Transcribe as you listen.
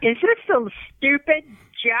Is this some stupid,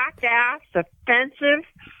 jackass, offensive,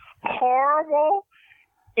 horrible,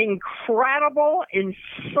 incredible,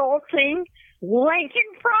 insulting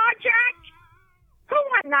Lincoln Project? Who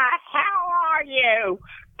in the hell are you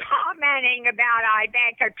commenting about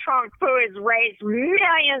Ivanka Trump, who has raised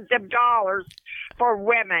millions of dollars for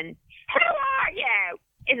women? Who are you?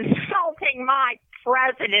 Insulting my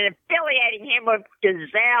president, affiliating him with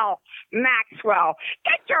Ghislaine Maxwell.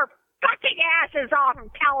 Get your fucking asses off of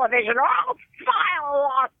television or I'll file a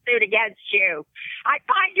lawsuit against you. I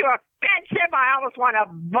find you offensive. I almost want to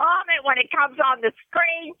vomit when it comes on the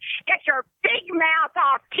screen. Get your big mouth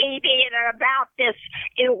off TV and about this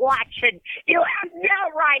election. You have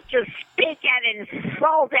no right to speak and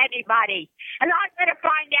insult anybody. And I'm going to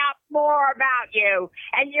find out more about you.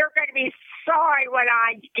 And you're going to be sorry what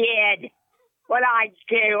I did. What I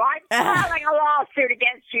do. I'm filing a lawsuit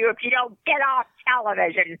against you if you don't get off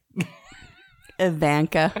television.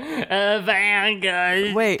 Ivanka.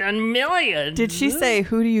 Wait. Done millions. Did she say,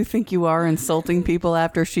 who do you think you are, insulting people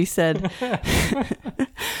after she said,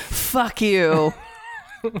 fuck you.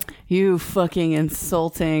 You fucking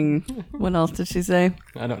insulting. What else did she say?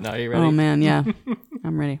 I don't know. Are you ready? Oh, man. Yeah.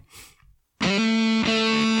 I'm ready.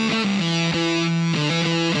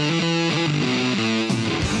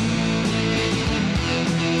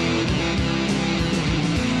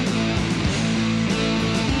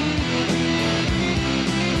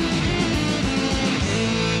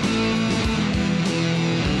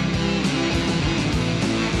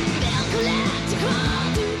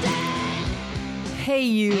 Hey,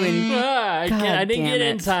 you and... I didn't get it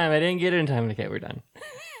in time. Okay, we're done.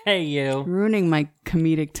 Hey, you. Ruining my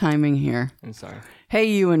comedic timing here. I'm sorry. Hey,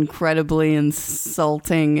 you incredibly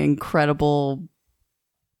insulting, incredible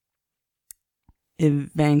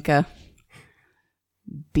Ivanka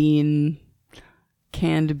canned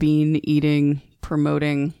bean eating,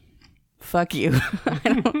 promoting. Fuck you.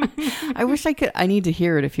 I wish I could. I need to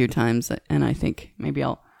hear it a few times, and I think maybe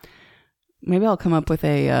I'll come up with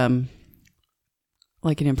a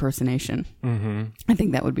like an impersonation. Mm-hmm. I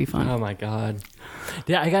think that would be fun. Oh my god!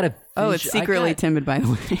 Yeah, I got a. It's secretly timid, by the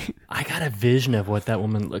way. I got a vision of what that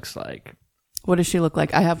woman looks like. What does she look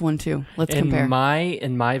like? I have one too. Let's compare.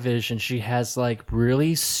 In my vision, she has like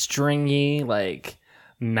really stringy, like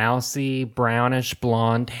mousy, brownish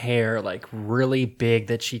blonde hair, like really big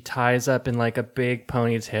that she ties up in like a big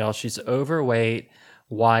ponytail. She's overweight,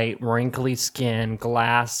 white, wrinkly skin,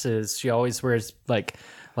 glasses. She always wears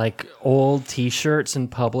like old t-shirts in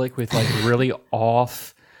public with like really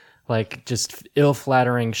off, like just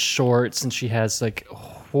ill-flattering shorts, and she has like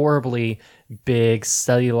horribly big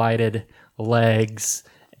cellulite legs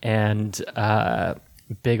and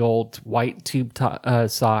big old white tube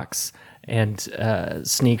socks and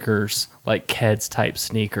sneakers, like Keds type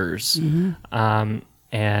sneakers. Mm-hmm.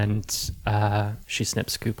 And she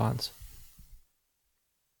snips coupons.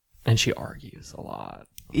 And she argues a lot.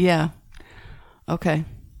 Yeah. Okay.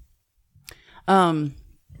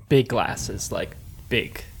 Big glasses, like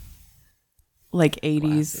big. Like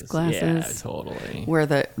 80s glasses? Yeah, totally. Where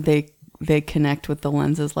they connect with the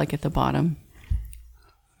lenses like at the bottom.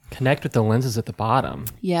 Connect with the lenses at the bottom?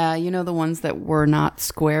 Yeah, you know the ones that were not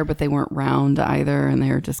square, but they weren't round either, and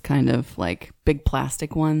they were just kind of like big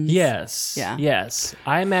plastic ones? Yes. Yeah. Yes.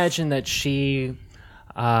 I imagine that she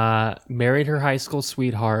married her high school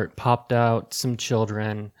sweetheart, popped out some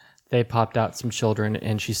children. They popped out some children,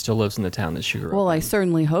 and she still lives in the town that she grew up in. Well, I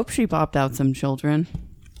certainly hope she popped out some children.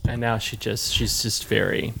 And now she's just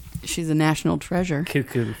very... She's a national treasure.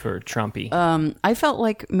 Cuckoo for Trumpy. I felt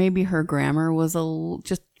like maybe her grammar was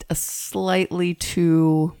just a slightly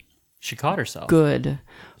too... She caught herself. Good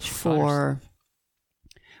for...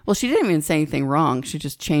 Well, she didn't even say anything wrong. She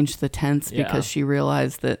just changed the tense because she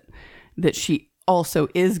realized that she also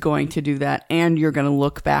is going to do that, and you're going to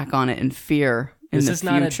look back on it in fear in the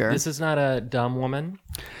future. This is not a dumb woman.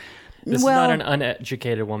 This is not an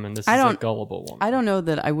uneducated woman. This is a gullible woman. I don't know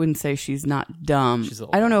that I wouldn't say she's not dumb.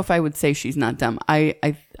 I don't know if I would say she's not dumb.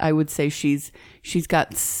 I would say she's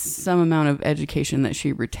got some amount of education that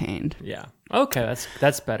she retained. Yeah. Okay,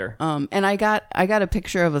 that's better. And I got a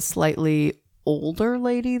picture of a slightly older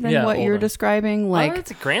lady than what older. You're describing. Like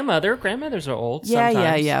it's a grandmother. Grandmothers are old. Yeah,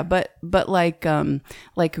 sometimes. yeah. But like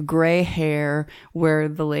gray hair where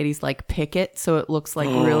the lady's like picket, so it looks like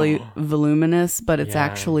really voluminous, but it's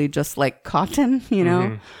actually just like cotton, you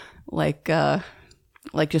know, like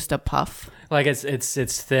just a puff. Like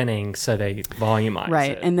it's thinning, so they volumize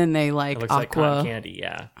right, it. and then they like it looks like cotton candy.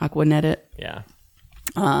 Yeah, aqua net it. Yeah,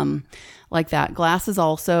 like that. Glasses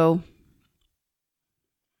also.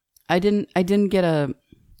 I didn't get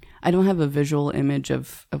I don't have a visual image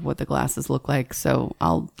of what the glasses look like, so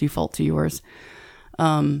I'll default to yours.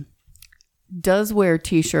 Does wear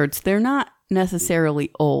t-shirts. They're not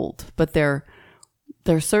necessarily old, but they're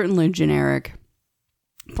certainly generic,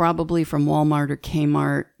 probably from Walmart or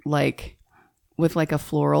Kmart, like with like a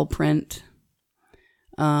floral print,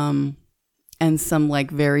 and some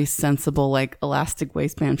like very sensible like elastic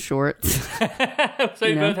waistband shorts. So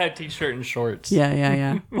you both have t-shirt and shorts.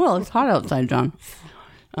 Yeah. Well, it's hot outside, John.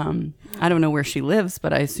 I don't know where she lives,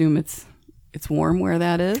 but I assume it's warm where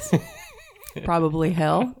that is. Probably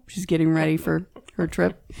hell. She's getting ready for her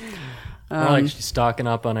trip. More like she's stocking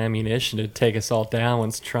up on ammunition to take us all down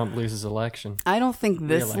once Trump loses election. I don't think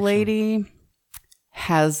this Re-election. lady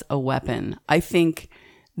has a weapon. I think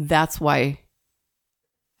that's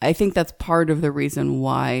part of the reason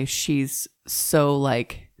why she's so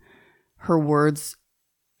like her words.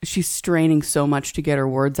 She's straining so much to get her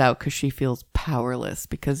words out because she feels powerless,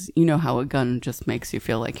 because you know how a gun just makes you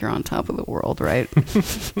feel like you're on top of the world, right?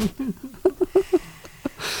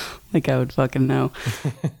 Like I would fucking know.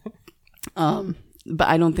 But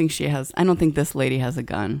I don't think this lady has a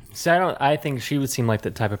gun. So I think she would seem like the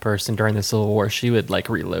type of person during the Civil War, she would like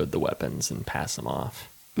reload the weapons and pass them off.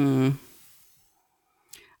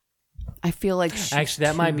 I feel like she's Actually,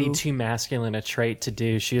 that might be too masculine a trait to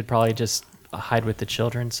do. She would probably just hide with the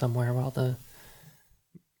children somewhere while the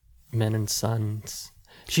men and sons.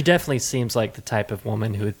 She definitely seems like the type of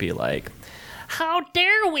woman who would be like, "How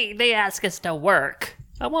dare we? They ask us to work.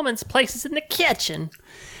 A woman's place is in the kitchen."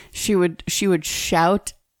 She would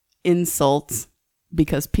shout insults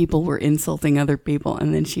because people were insulting other people,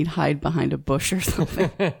 and then she'd hide behind a bush or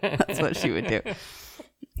something. That's what she would do.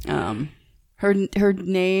 Her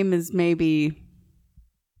name is maybe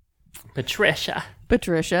Patricia.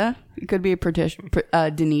 It could be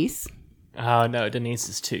Denise. Oh no, Denise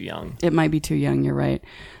is too young. It might be too young. You're right.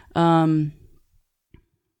 I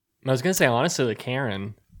was gonna say honestly, the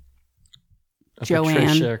Karen. Joanne.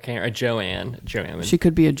 Patricia or Karen, or Joanne. Joanne. She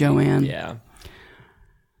could be a Joanne. Yeah.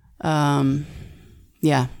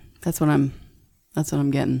 Yeah. That's what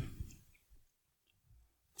I'm getting.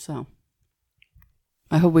 So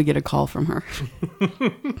I hope we get a call from her.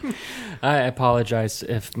 I apologize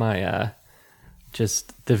if my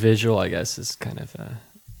just the visual, I guess, is kind of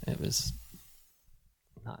it was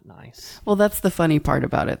not nice. Well, that's the funny part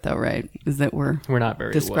about it, though, right? Is that we're not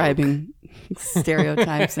very describing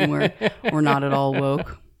stereotypes, and we're not at all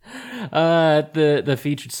woke. The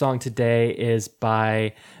featured song today is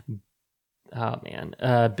by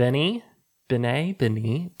Benee,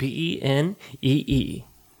 Benee.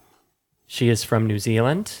 She is from New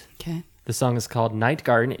Zealand. Okay. The song is called Night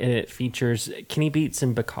Garden, and it features Kenny Beats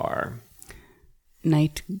and Bakar.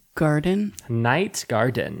 Night Garden.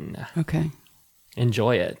 Okay.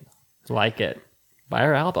 Enjoy it. Like it. Buy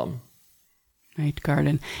her album. Night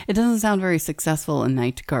Garden. It doesn't sound very successful, a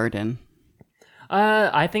Night Garden.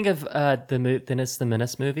 I think of the Dennis the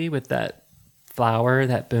Menace movie with that flower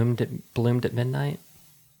that bloomed at midnight.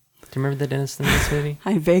 Do you remember the Dennis the Menace movie?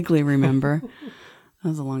 I vaguely remember. That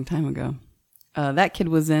was a long time ago. That kid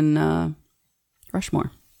was in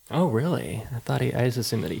Rushmore. Oh, really? I just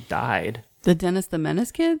assumed that he died. The Dennis the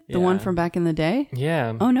Menace kid? The one from back in the day?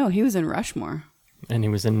 Yeah. Oh, no, he was in Rushmore. And he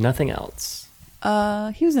was in nothing else.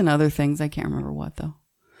 He was in other things. I can't remember what, though.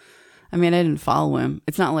 I mean, I didn't follow him.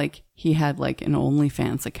 It's not like he had like an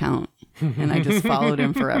OnlyFans account and I just followed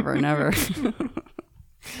him forever and ever.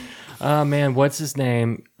 Oh, man. What's his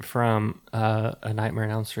name from A Nightmare on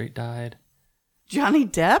Elm Street died? Johnny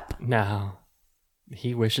Depp? No.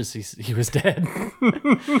 He wishes he was dead.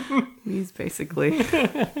 He's basically...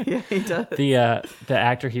 Yeah, he does. The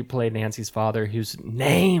actor he played Nancy's father, whose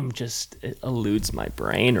name just eludes my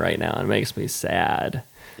brain right now and makes me sad.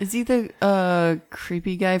 Is he the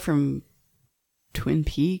creepy guy from Twin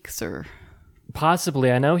Peaks or...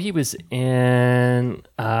 Possibly. I know he was in,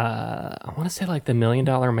 I want to say like The $1 Million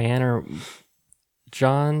Man or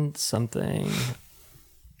John something.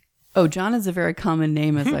 Oh, John is a very common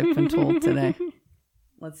name, as I've been told today.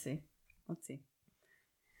 Let's see.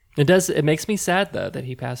 It makes me sad, though, that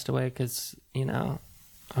he passed away because, I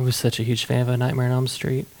was such a huge fan of A Nightmare on Elm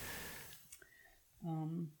Street.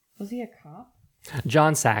 Was he a cop?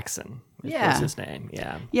 John Saxon Yeah. was his name,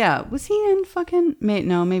 yeah. Yeah, was he in fucking...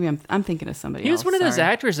 No, maybe I'm thinking of somebody else. He was one of those Sorry.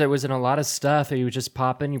 actors that was in a lot of stuff that you would just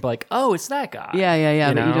pop in, you'd be like, oh, it's that guy.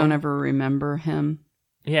 Yeah, but you know? don't ever remember him.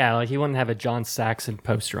 Yeah, like he wouldn't have a John Saxon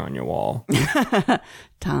poster on your wall.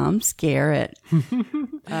 Tom Skerritt.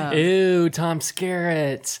 Ew, Tom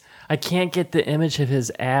Skerritt. I can't get the image of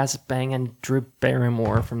his ass banging Drew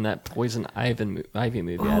Barrymore from that Poison Ivy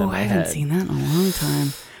movie out of my I head. haven't seen that in a long time.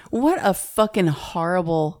 What a fucking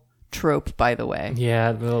horrible trope, by the way.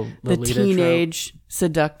 Yeah, the Lolita teenage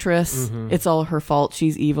seductress. It's all her fault.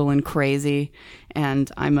 She's evil and crazy.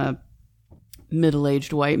 And I'm a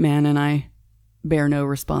middle-aged white man, and I bear no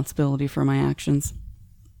responsibility for my actions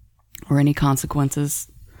or any consequences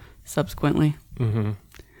subsequently.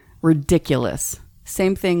 Ridiculous.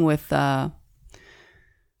 Same thing with, what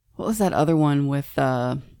was that other one with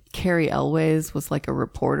Carrie Elways was like a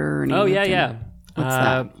reporter. And Oh, yeah. What's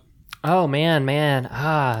that? Oh, man.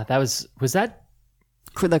 That was that?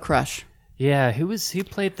 The Crush. Yeah, who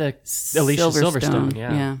played the Alicia Silverstone?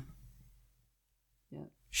 Yeah.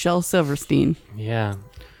 Shel Silverstein. Yeah.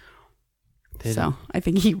 So I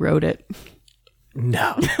think he wrote it.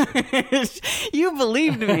 No. You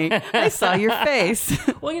believed me. I saw your face.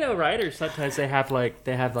 Well, writers sometimes they have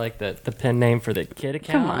the pen name for the kid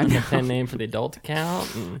account and the pen name for the adult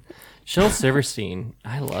account. And Shel Silverstein,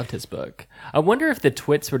 I loved his book. I wonder if the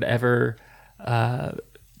Twits would ever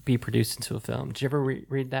be produced into a film. Did you ever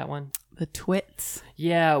read that one? The Twits.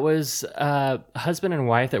 Yeah, it was husband and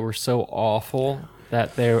wife that were so awful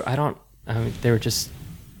that they were just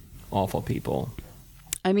awful people.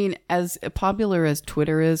 I mean, as popular as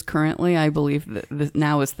Twitter is currently, I believe that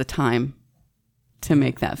now is the time to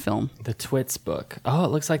make that film. The Twits book. Oh, it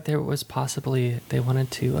looks like there was possibly they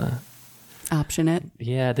wanted to option it.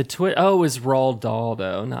 Yeah, the Twit. Oh, it was Roald Dahl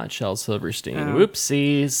though, not Shel Silverstein.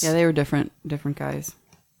 Whoopsies. Yeah, they were different guys.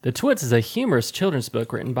 The Twits is a humorous children's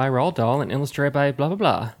book written by Roald Dahl and illustrated by blah blah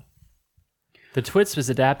blah. The Twits was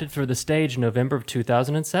adapted for the stage in November of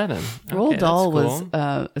 2007. Roald Dahl was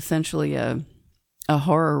essentially a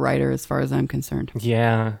horror writer as far as I'm concerned.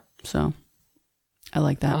 Yeah. So I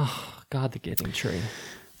like that. Oh, God, the Giving Tree.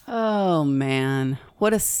 Oh, man.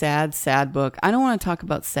 What a sad, sad book. I don't want to talk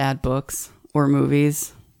about sad books or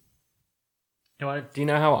movies. Do you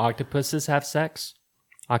know how octopuses have sex?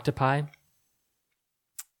 Octopi?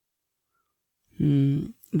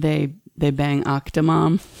 They bang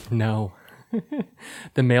Octomom. No.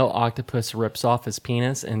 The male octopus rips off his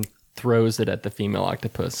penis and throws it at the female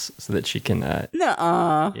octopus so that she can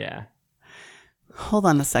Nuh-uh. Yeah. Hold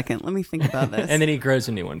on a second, let me think about this. And then he grows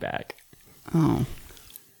a new one back. Oh.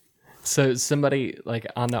 So somebody like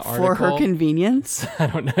on the article for her convenience. I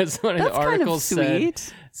don't know. Somebody in the article kind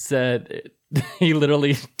of said he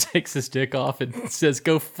literally takes his dick off and says,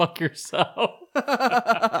 "Go fuck yourself."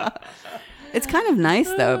 It's kind of nice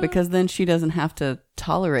though, because then she doesn't have to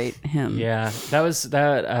tolerate him. Yeah, that was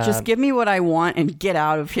that. Just give me what I want and get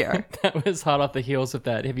out of here. That was hot off the heels of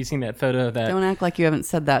that. Have you seen that photo of that? Don't act like you haven't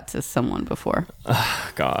said that to someone before.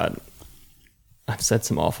 God, I've said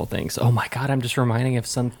some awful things. Oh my God, I'm just reminding of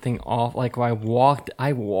something awful. Like I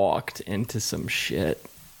walked into some shit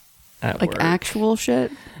at like work. Actual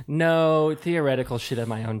shit. No, theoretical shit of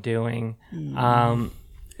my own doing.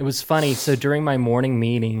 It was funny. So during my morning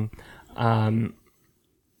meeting,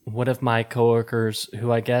 one of my coworkers,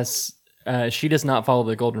 who I guess she does not follow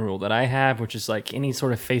the golden rule that I have, which is like any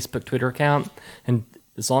sort of Facebook, Twitter account, and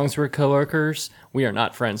as long as we're coworkers, we are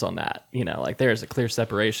not friends on that. Like there's a clear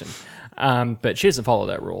separation. But she doesn't follow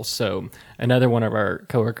that rule. So another one of our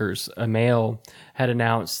coworkers, a male, had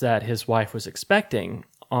announced that his wife was expecting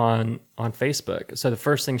on Facebook. So the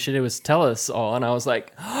first thing she did was tell us all, and I was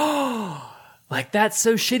like, oh. Like, that's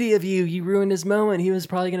so shitty of you. You ruined his moment. He was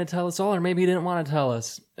probably going to tell us all, or maybe he didn't want to tell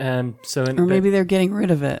us. Or maybe they're getting rid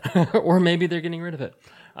of it. Or maybe they're getting rid of it.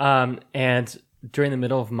 And during the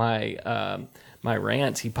middle of my my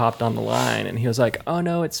rant, he popped on the line, and he was like, oh,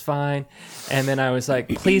 no, it's fine. And then I was like,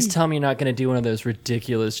 please tell me you're not going to do one of those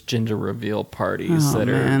ridiculous gender reveal parties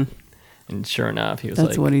man. And sure enough, he was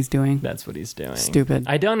That's what he's doing. That's what he's doing. Stupid.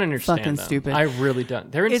 I don't understand Fucking them. stupid. I really don't.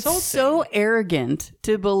 They're insulting. It's so arrogant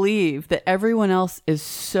to believe that everyone else is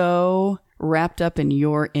so wrapped up in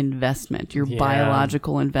your investment, your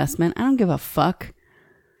biological investment. I don't give a fuck.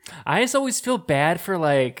 I just always feel bad for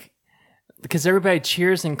because everybody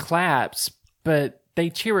cheers and claps, but they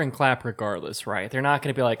cheer and clap regardless, right? They're not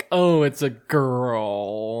going to be like, oh, it's a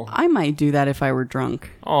girl. I might do that if I were drunk.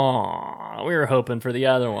 Aw, we were hoping for the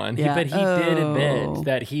other one. Yeah. But he did admit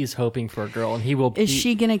that he's hoping for a girl, and he will. Is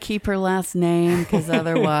she going to keep her last name? Because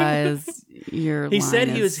otherwise, He said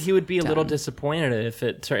he would be a little disappointed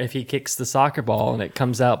if he kicks the soccer ball and it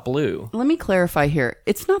comes out blue. Let me clarify here.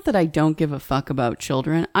 It's not that I don't give a fuck about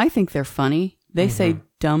children. I think they're funny. They say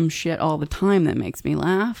dumb shit all the time that makes me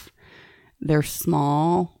laugh. They're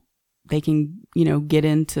small. They can, get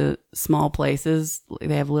into small places.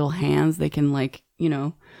 They have little hands. They can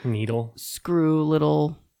needle, screw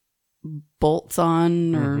little bolts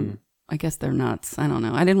on, or I guess they're nuts. I don't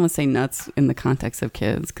know. I didn't want to say nuts in the context of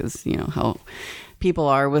kids because, how people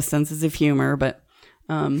are with senses of humor. But,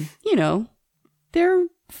 they're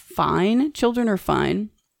fine. Children are fine.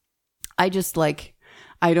 I just like,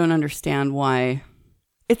 I don't understand why.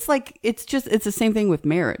 It's like, it's the same thing with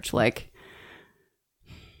marriage. Like,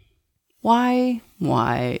 why?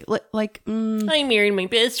 Like, I married my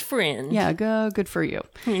best friend. yeah, good for you.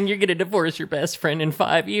 And you're going to divorce your best friend in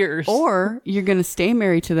 5 years. Or you're going to stay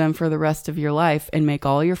married to them for the rest of your life and make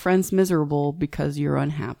all your friends miserable because you're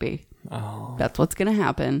unhappy. Oh. That's what's going to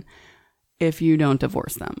happen if you don't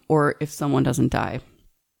divorce them or if someone doesn't die.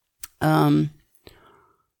 I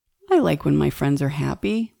like when my friends are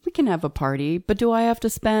happy. We can have a party, but do I have to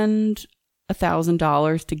spend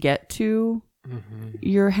 $1,000 to get to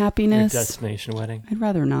your happiness? Your destination wedding. I'd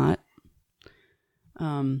rather not.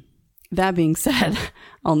 That being said,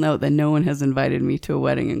 I'll note that no one has invited me to a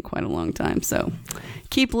wedding in quite a long time. So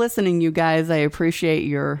keep listening, you guys. I appreciate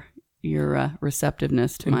your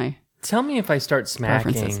receptiveness to my Tell me if I start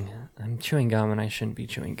smacking. preferences. I'm chewing gum and I shouldn't be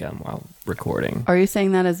chewing gum while recording. Are you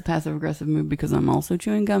saying that as a passive aggressive move because I'm also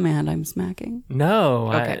chewing gum and I'm smacking? No,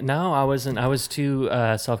 Okay. I wasn't. I was too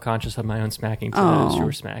self-conscious of my own smacking to notice you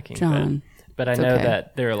were smacking. John. But I It's know okay.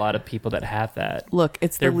 that there are a lot of people that have that. Look,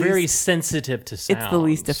 They're very sensitive to sounds. It's the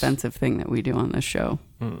least offensive thing that we do on this show.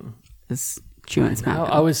 Is chew and smack.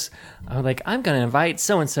 I was like, I'm gonna invite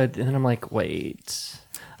so and so, and then I'm like, wait,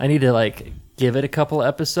 I need to like give it a couple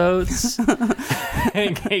episodes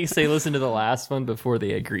in case they listen to the last one before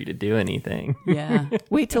they agree to do anything. Yeah.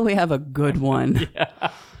 Wait till we have a good one.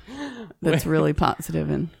 That's really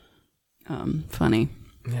positive and funny.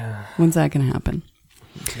 Yeah, When's that going to happen?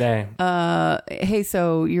 today. Hey,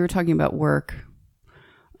 so you were talking about work.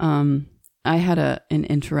 I had an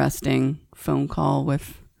interesting phone call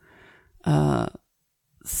with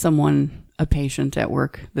someone, a patient at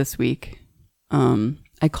work this week.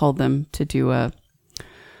 I called them to do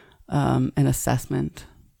an assessment,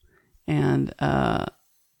 and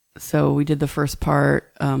so we did the first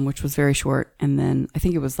part, which was very short, and then I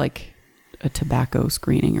think it was like a tobacco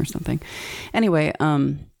screening or something. Anyway,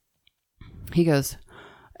 he goes,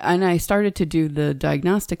 and I started to do the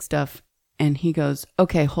diagnostic stuff, and he goes,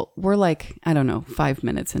 okay, we're like, I don't know, 5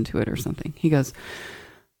 minutes into it or something. He goes,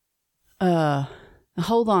 hold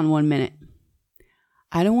on 1 minute.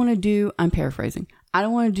 I don't want to do, I'm paraphrasing, I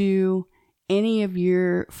don't want to do any of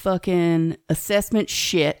your fucking assessment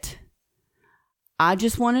shit. I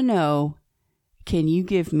just want to know, can you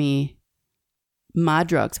give me my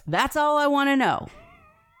drugs? That's all I want to know.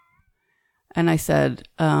 And I said,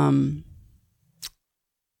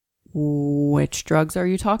 which drugs are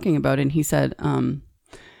you talking about? And he said,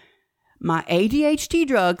 my ADHD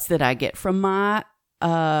drugs that I get from my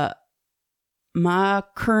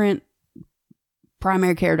current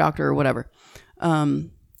primary care doctor or whatever.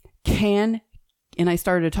 And I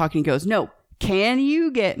started talking, he goes, no, can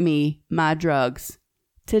you get me my drugs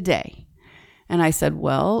today? And I said,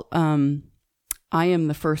 well, I am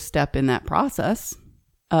the first step in that process.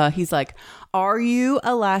 He's like, are you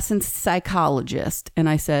a licensed psychologist? And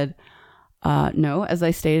I said, no, as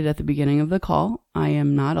I stated at the beginning of the call, I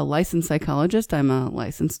am not a licensed psychologist. I'm a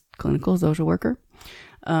licensed clinical social worker.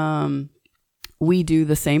 We do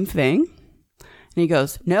the same thing. And he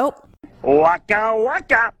goes, nope. Waka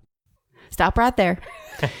waka. Stop right there.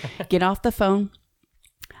 Get off the phone.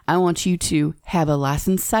 I want you to have a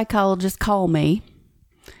licensed psychologist call me,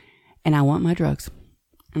 and I want my drugs.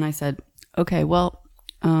 And I said, okay, well,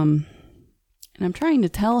 and I'm trying to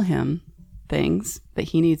tell him things that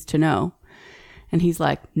he needs to know. And he's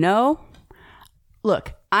like, no,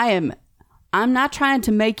 look, I'm not trying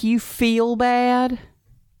to make you feel bad.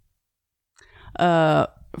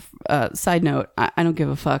 Side note, I don't give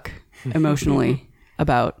a fuck emotionally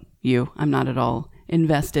about you. I'm not at all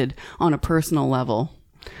invested on a personal level.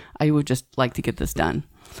 I would just like to get this done.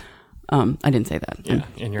 I didn't say that. Yeah,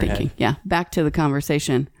 in your head. Yeah, back to the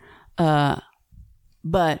conversation.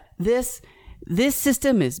 But this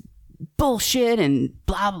system is bullshit and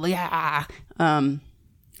blah, blah, blah.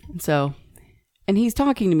 So, and he's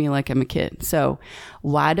talking to me like I'm a kid. So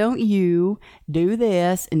why don't you do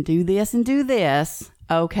this and do this and do this?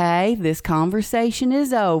 Okay, this conversation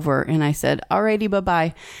is over. And I said, alrighty,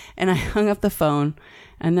 bye-bye. And I hung up the phone.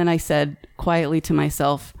 And then I said quietly to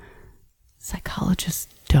myself,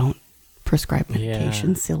 psychologists don't prescribe medication,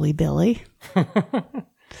 Yeah. silly Billy.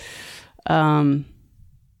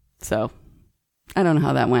 So I don't know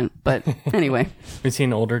how that went, but anyway. We've seen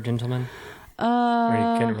an older gentleman. Or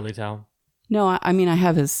you couldn't really tell. No, I mean, I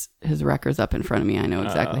have his records up in front of me. I know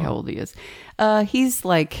exactly how old he is. He's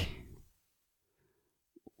like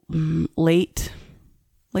late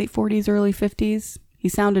 40s, early 50s. He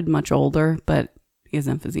sounded much older, but he has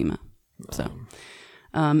emphysema. So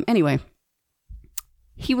anyway,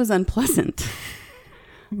 he was unpleasant.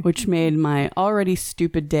 which made my already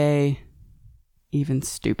stupid day even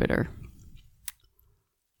stupider.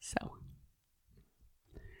 So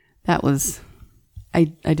that was, I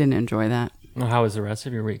didn't enjoy that. Well, how was the rest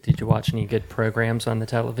of your week? Did you watch any good programs on the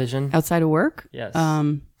television? Outside of work? Yes.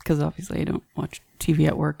 Because obviously I don't watch TV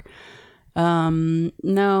at work.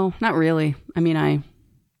 No, not really. I mean, I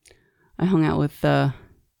hung out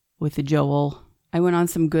with Joel. I went on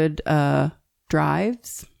some good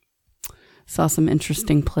drives. Saw some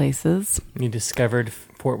interesting places. You discovered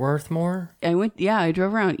Fort Worth more? I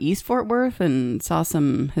drove around East Fort Worth and saw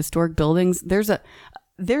some historic buildings. There's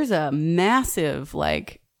a massive,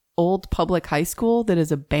 like, old public high school that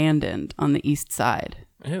is abandoned on the east side.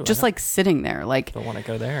 Ooh, just like sitting there. Like, don't want to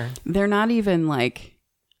go there. They're not even like,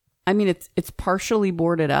 I mean, it's partially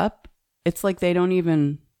boarded up. It's like they don't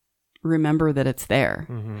even remember that it's there.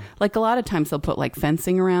 Mm-hmm. Like, a lot of times they'll put like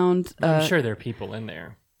fencing around. I'm sure there are people in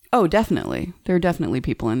there. Oh, definitely. There are definitely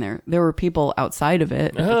people in there. There were people outside of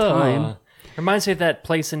it at the time. Reminds me of that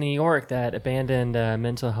place in New York, that abandoned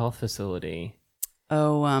mental health facility.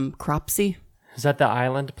 Oh, Cropsey. Is that the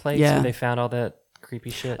island place where they found all that creepy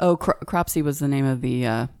shit? Oh, Cropsey was the name of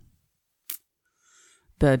the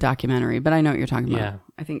documentary, but I know what you're talking about. Yeah.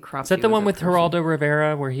 I think Cropsey. Is that the one with Geraldo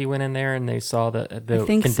Rivera where he went in there and they saw the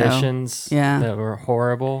conditions that were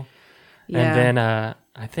horrible? Yeah. And then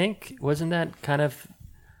I think, wasn't that kind of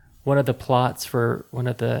one of the plots for one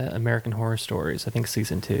of the American Horror Stories? I think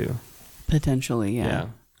season 2. Potentially, yeah.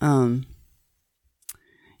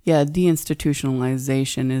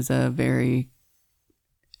 Deinstitutionalization is a very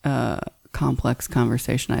complex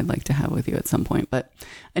conversation I'd like to have with you at some point. But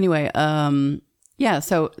anyway,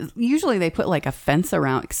 so usually they put like a fence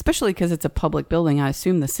around, especially because it's a public building. I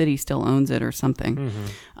assume the city still owns it or something.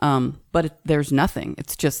 Mm-hmm. But there's nothing.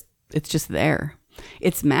 It's just there.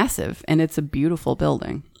 It's massive and it's a beautiful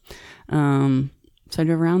building. So I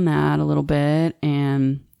drove around that a little bit,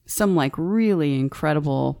 and some like really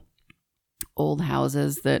incredible old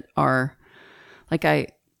houses that are like, I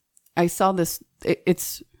saw this,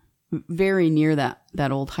 it's very near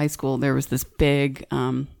that old high school. There was this big,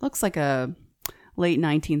 looks like a late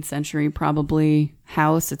 19th century probably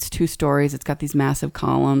house. It's 2 stories. It's got these massive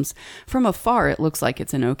columns. From afar, it looks like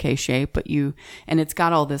it's in okay shape, and it's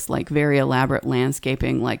got all this like very elaborate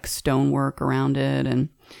landscaping, like stonework around it. And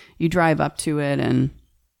you drive up to it and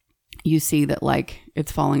you see that like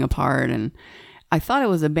it's falling apart. And I thought it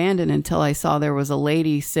was abandoned until I saw there was a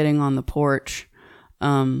lady sitting on the porch.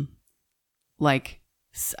 Like,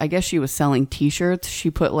 I guess she was selling t-shirts.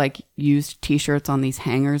 She put like used t-shirts on these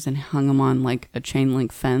hangers and hung them on like a chain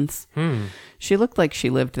link fence. She looked like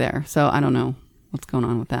she lived there. So I don't know what's going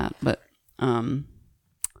on with that, but,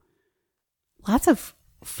 lots of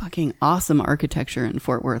fucking awesome architecture in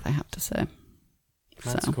Fort Worth, I have to say.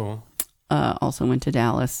 That's cool. Also went to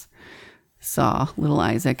Dallas, saw Little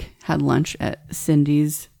Isaac, had lunch at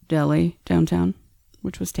Cindy's Deli downtown,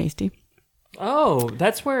 which was tasty. Oh,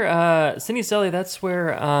 that's where Cindy's Deli. That's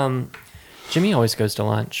where Jimmy always goes to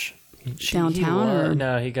lunch. Downtown?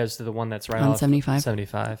 No, he goes to the one that's right on off 75.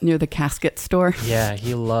 75 near the casket store. Yeah,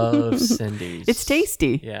 he loves Cindy's. It's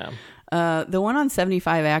tasty. Yeah. The one on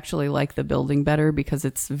 75, I actually like the building better because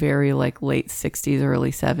it's very like late 60s,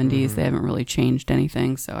 early 70s. Mm-hmm. They haven't really changed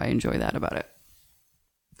anything, so I enjoy that about it.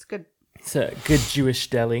 It's good. It's a good Jewish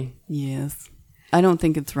deli. Yes. I don't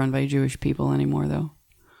think it's run by Jewish people anymore, though.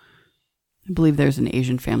 I believe there's an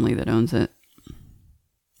Asian family that owns it.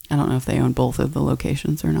 I don't know if they own both of the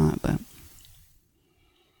locations or not, but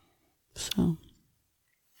so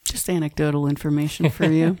just anecdotal information for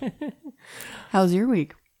you. How's your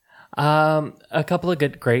week? A couple of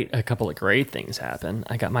great things happened.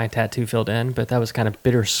 I got my tattoo filled in, but that was kind of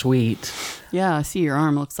bittersweet. Yeah, I see your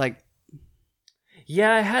arm looks like.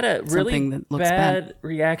 Yeah, I had a really bad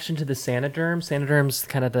reaction to the Saniderm. Saniderm's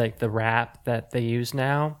kind of like the wrap that they use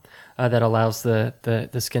now that allows the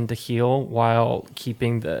skin to heal while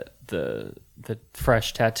keeping the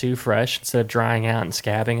fresh tattoo fresh instead of drying out and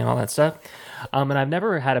scabbing and all that stuff. And I've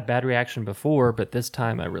never had a bad reaction before, but this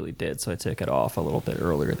time I really did. So I took it off a little bit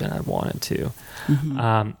earlier than I wanted to.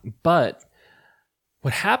 Mm-hmm. But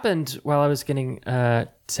what happened while I was getting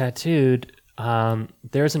tattooed,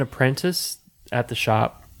 there's an apprentice at the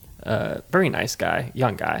shop, very nice guy,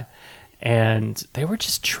 young guy, and they were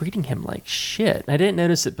just treating him like shit. I didn't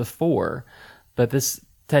notice it before, but this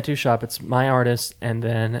tattoo shop, it's my artist and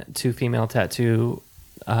then 2 female tattoo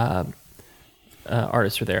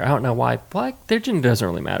artists were there. I don't know why. Their gender doesn't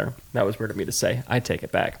really matter. That was weird of me to say. I take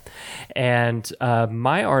it back. And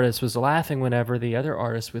my artist was laughing whenever the other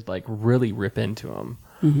artist would like really rip into him.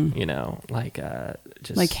 Mm-hmm. You know, like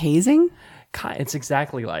just like hazing. It's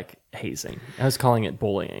exactly like hazing. I was calling it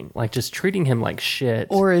bullying, like just treating him like shit.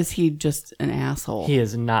 Or is he just an asshole? He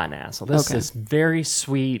is not an asshole. This Okay. is very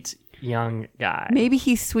sweet young guy. Maybe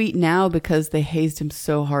he's sweet now because they hazed him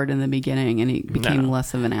so hard in the beginning and he became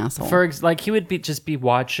less of an asshole. Like he would just be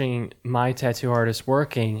watching my tattoo artist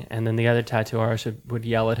working, and then the other tattoo artist would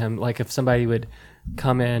yell at him. Like if somebody would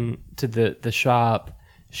come in to the shop,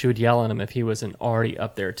 she would yell at him if he wasn't already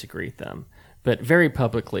up there to greet them, but very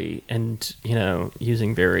publicly and, you know,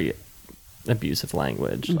 using very abusive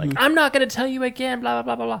language. Like, I'm not going to tell you again, blah,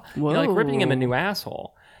 blah, blah, blah, blah. You know, like ripping him a new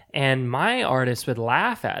asshole. And my artist would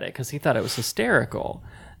laugh at it because he thought it was hysterical.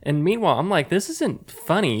 And meanwhile, I'm like, this isn't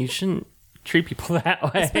funny. You shouldn't treat people that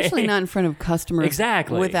way. Especially not in front of customers.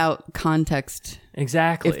 Exactly. Without context.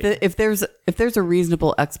 Exactly. If there's a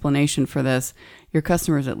reasonable explanation for this, your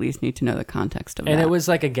customers at least need to know the context of that. And it was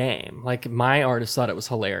like a game. Like my artist thought it was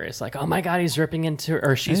hilarious. Like, oh my God, he's ripping into,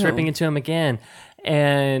 or she's ripping into him again.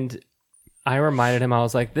 And I reminded him, I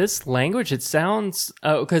was like, this language, it sounds,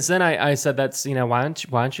 because then I said, that's, you know, why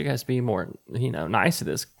don't you guys be more, you know, nice to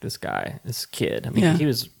this guy, this kid. I mean, he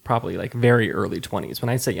was probably like very early 20s. When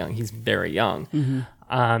I say young, he's very young.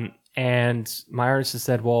 Mm-hmm. And my artist has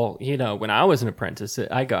said, well, you know, when I was an apprentice,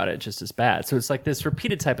 I got it just as bad. So it's like this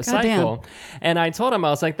repeated type of cycle. And I told him, I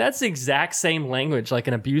was like, that's the exact same language like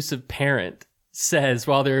an abusive parent says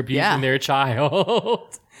while they're abusing their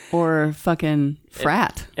child. Or fucking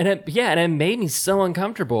frat. And it made me so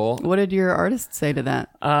uncomfortable. What did your artist say to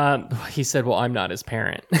that? He said, well, I'm not his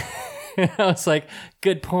parent. I was like,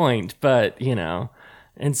 good point. But, you know,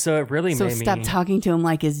 and so it really made me... So stop talking to him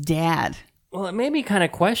like his dad. Well, it made me kind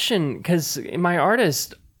of question, because my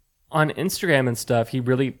artist on Instagram and stuff, he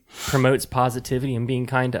really promotes positivity and being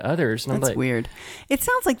kind to others. And That's weird. It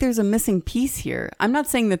sounds like there's a missing piece here. I'm not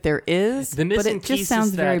saying that there is, but it just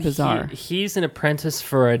sounds very bizarre. He's an apprentice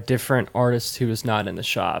for a different artist who is not in the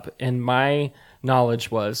shop. And my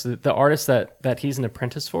knowledge was that the artist that he's an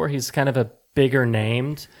apprentice for, he's kind of a bigger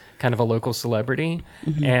named, kind of a local celebrity.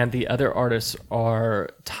 Mm-hmm. And the other artists are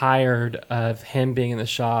tired of him being in the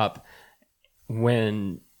shop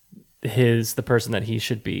when the person that he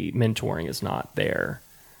should be mentoring is not there.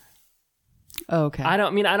 Okay. I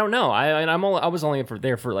don't know. I was only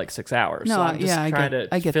there for like 6 hours. No, so I'm just trying I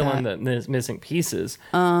to get fill that. in the missing pieces.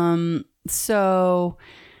 So,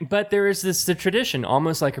 but there is the tradition,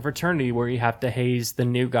 almost like a fraternity, where you have to haze the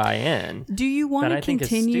new guy in. Do you want to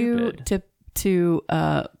continue to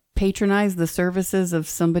patronize the services of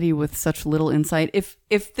somebody with such little insight? If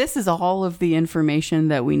this is all of the information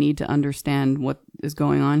that we need to understand what is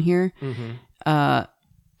going on here, and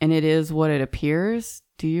it is what it appears,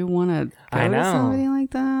 do you want to go to somebody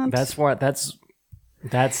like that?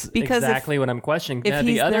 That's because exactly what I'm questioning. If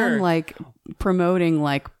he's then like promoting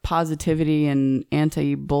like positivity and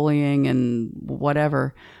anti-bullying and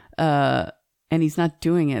whatever, and he's not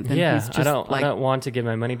doing it, then he's just I don't want to give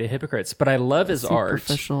my money to hypocrites, but I love his art.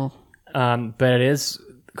 Superficial. But it is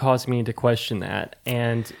causing me to question that.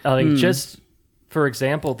 And just for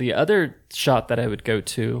example, the other shop that I would go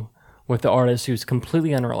to with the artist who's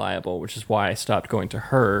completely unreliable, which is why I stopped going to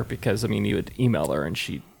her, because I mean, you would email her and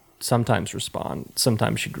she'd sometimes respond.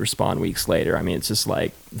 Sometimes she'd respond weeks later. I mean, it's just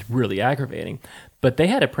like really aggravating. But they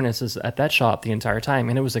had apprentices at that shop the entire time,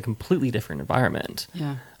 and it was a completely different environment.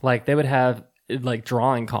 Yeah. Like they would have like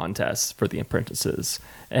drawing contests for the apprentices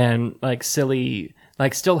and like silly,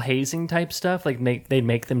 like still hazing type stuff. Like they'd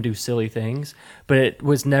make them do silly things, but it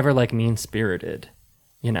was never like mean spirited,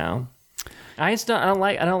 you know. I don't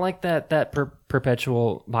like that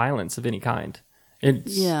perpetual violence of any kind.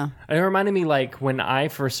 It reminded me like when I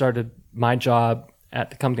first started my job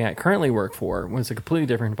at the company I currently work for was a completely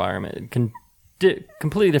different environment,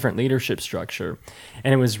 completely different leadership structure,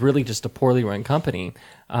 and it was really just a poorly run company.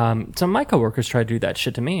 Some of my coworkers tried to do that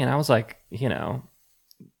shit to me, and I was like, you know,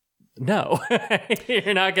 no,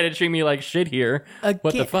 you're not going to treat me like shit here.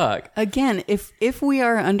 What the fuck? Again, if we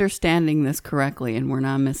are understanding this correctly and we're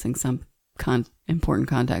not missing some important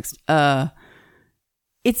context,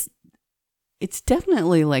 it's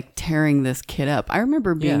definitely like tearing this kid up. I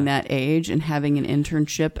remember being that age and having an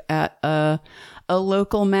internship at a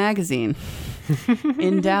local magazine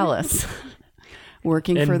in Dallas,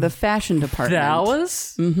 working for the fashion department.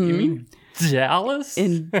 Dallas? Mm-hmm. You mean Dallas?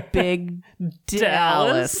 In big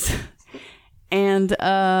Dallas. And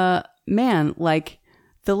man, like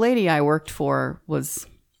the lady I worked for was,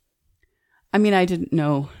 I mean, I didn't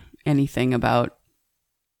know anything about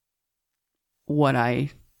what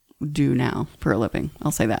I do now for a living.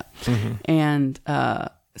 I'll say that. Mm-hmm. And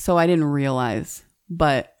so I didn't realize,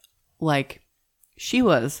 but like she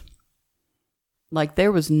was like,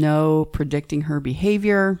 there was no predicting her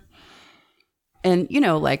behavior. And, you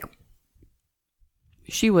know, like,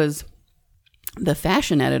 she was the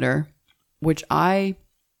fashion editor, which I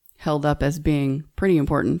held up as being pretty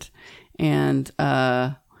important. And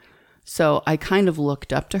so I kind of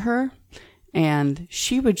looked up to her, and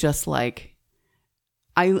she would just like,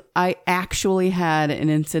 I actually had an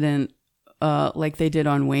incident like they did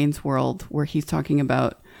on Wayne's World, where he's talking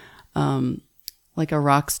about like a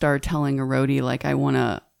rock star telling a roadie, like, I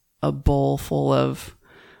want a bowl full of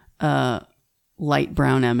light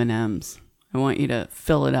brown M&Ms. I want you to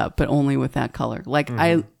fill it up, but only with that color. Like,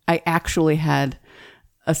 I actually had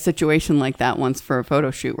a situation like that once for a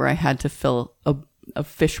photo shoot, where I had to fill a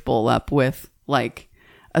fishbowl up with like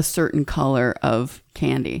a certain color of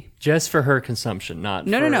candy. Just for her consumption, not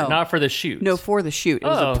for the shoot. No, for the shoot. It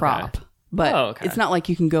was a prop. Okay. But it's not like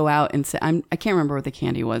you can go out and say, I can't remember what the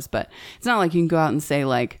candy was, but it's not like you can go out and say,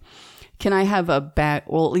 like, can I have a bag?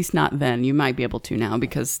 Well, at least not then. You might be able to now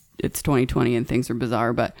because it's 2020 and things are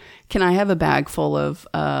bizarre. But can I have a bag full of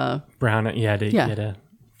brown? You had to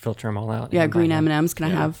filter them all out. Yeah, green M&Ms. Can I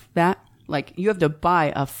have that? Like, you have to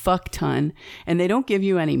buy a fuck ton, and they don't give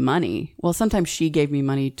you any money. Well, sometimes she gave me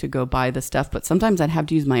money to go buy the stuff, but sometimes I'd have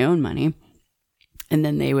to use my own money, and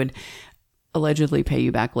then they would allegedly pay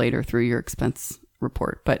you back later through your expense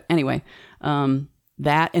report. But anyway,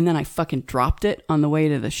 that, and then I fucking dropped it on the way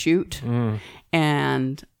to the shoot,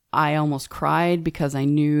 and I almost cried because I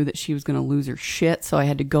knew that she was going to lose her shit, so I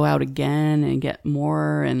had to go out again and get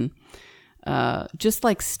more, and just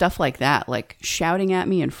like stuff like that, like shouting at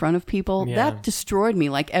me in front of people, that destroyed me.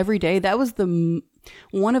 Like, every day, that was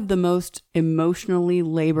one of the most emotionally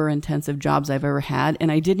labor intensive jobs I've ever had,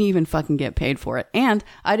 and I didn't even fucking get paid for it, and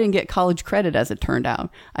I didn't get college credit, as it turned out.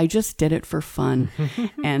 I just did it for fun.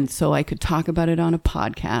 And so I could talk about it on a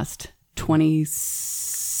podcast 20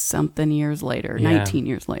 something years later, 19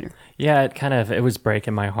 years later. Yeah, it was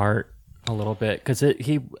breaking my heart a little bit, because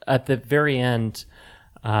he at the very end,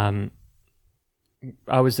 I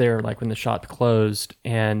was there like when the shop closed,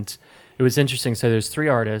 and it was interesting. So there's 3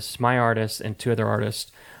 artists, my artist and 2 other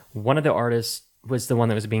artists. One of the artists was the one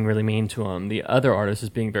that was being really mean to him. The other artist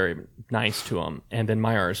was being very nice to him. And then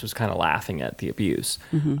my artist was kind of laughing at the abuse.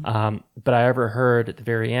 But I overheard at the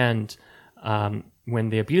very end, when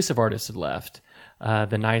the abusive artist had left,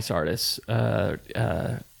 the nice artist,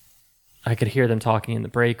 I could hear them talking in the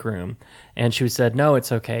break room, and she said, "No,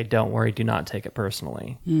 it's okay. Don't worry. Do not take it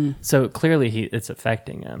personally." So clearly it's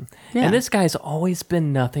affecting him. Yeah. And this guy's always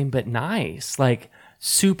been nothing but nice, like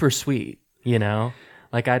super sweet, you know,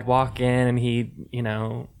 like I'd walk in and he'd, you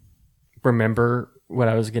know, remember what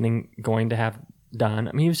I was going to have done.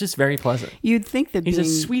 I mean, he was just very pleasant. You'd think that he's a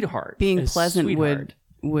sweetheart. Being pleasant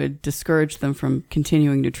would discourage them from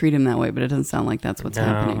continuing to treat him that way, but it doesn't sound like that's what's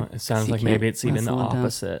happening. It sounds like maybe it's even the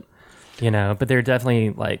opposite. You know, but they're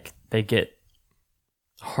definitely like, they get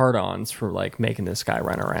hard-ons for like making this guy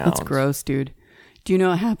run around. That's gross, dude. Do you know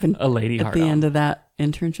what happened at the end of that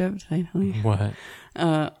internship? Did I tell you? What?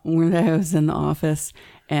 When I was in the office,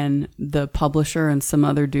 and the publisher and some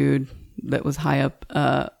other dude that was high up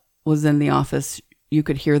was in the office, you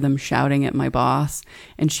could hear them shouting at my boss,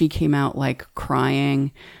 and she came out like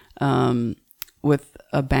crying with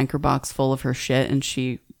a banker box full of her shit, and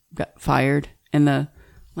she got fired. And the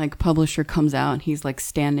like publisher comes out, and he's like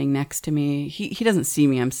standing next to me. He doesn't see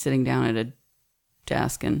me. I'm sitting down at a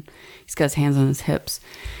desk, and he's got his hands on his hips,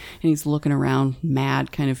 and he's looking around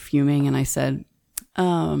mad, kind of fuming. And I said,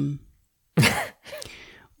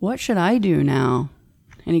 what should I do now?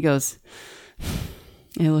 And he goes,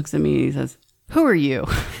 and he looks at me, and he says, who are you?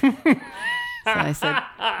 So I said,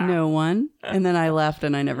 no one. And then I left,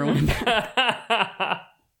 and I never went back.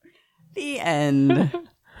 The end.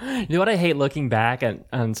 You know what I hate looking back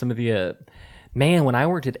on some of the when I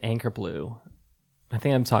worked at Anchor Blue, I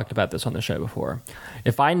think I've talked about this on the show before.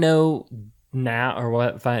 If I know now, or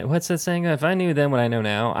what's that saying? If I knew then what I know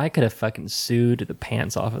now, I could have fucking sued the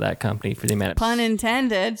pants off of that company for the amount of pun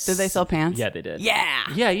intended. Did they sell pants? Yeah, they did. Yeah,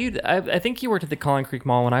 I think you worked at the Collin Creek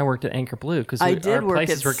Mall when I worked at Anchor Blue, because I did work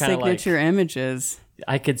at Signature Images.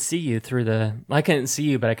 I could see you I couldn't see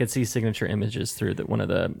you, but I could see Signature Images through one of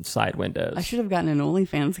the side windows. I should have gotten an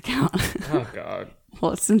OnlyFans account. Oh, God.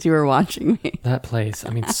 Well, since you were watching me. That place, I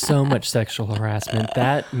mean, so much sexual harassment.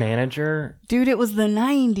 That manager. Dude, it was the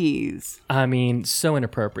 90s. I mean, so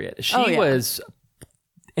inappropriate. She was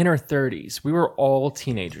in her 30s. We were all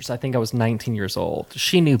teenagers. I think I was 19 years old.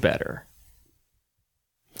 She knew better.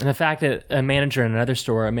 And the fact that a manager in another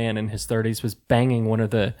store, a man in his 30s, was banging one of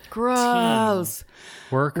the Gross.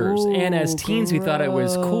 workers. Ooh, and as teens, we thought it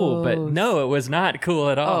was cool, but no, it was not cool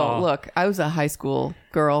at all. Oh, look, I was a high school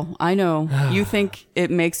girl. I know. You think it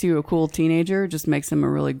makes you a cool teenager, it just makes him a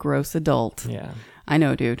really gross adult. Yeah. I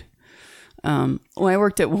know, dude. When I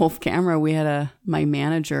worked at Wolf Camera, we had my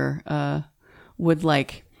manager would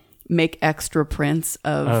like make extra prints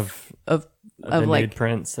of the like nude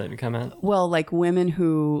prints that come out. well, like women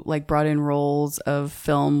who like brought in rolls of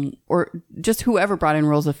film, or just whoever brought in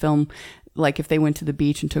rolls of film. Like if they went to the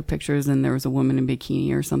beach and took pictures and there was a woman in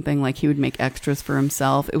bikini or something, like he would make extras for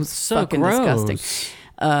himself. It was So fucking gross.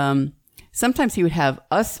 disgusting. Sometimes he would have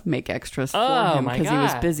us make extras for him my because he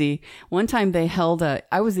was God. busy. One time they held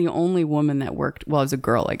I was the only woman that worked. Well, I was a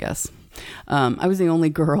girl, I guess. I was the only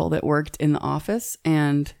girl that worked in the office,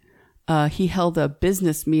 and he held a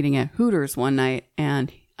business meeting at Hooters one night,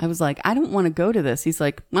 and I was like, I don't want to go to this. He's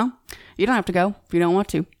like, well, you don't have to go if you don't want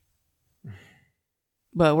to.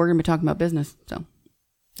 But we're going to be talking about business, so.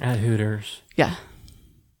 At Hooters. Yeah.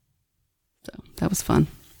 So that was fun.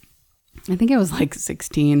 I think I was like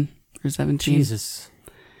 16 or 17. Jesus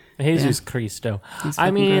Cristo. He's I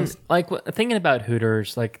fucking mean, gross. like thinking about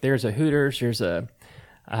Hooters, like there's a Hooters, there's a,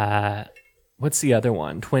 what's the other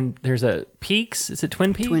one? There's a Peaks. Is it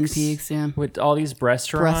Twin Peaks? Twin Peaks, yeah. With all these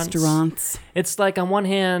restaurants. It's like on one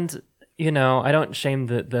hand, you know, I don't shame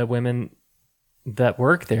the women that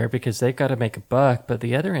work there because they've got to make a buck, but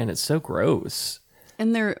the other end, it's so gross.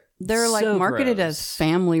 And they're like So marketed gross. as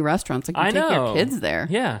family restaurants. Like you I take know. your kids there.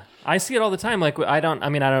 Yeah. I see it all the time. Like I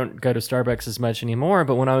don't go to Starbucks as much anymore,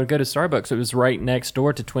 but when I would go to Starbucks, it was right next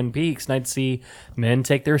door to Twin Peaks, and I'd see men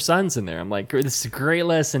take their sons in there. I'm like, this is a great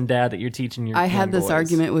lesson, Dad, that you're teaching your I had young this boys.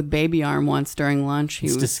 argument with Baby Arm once during lunch. He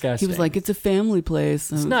It's was disgusting. He was like, it's a family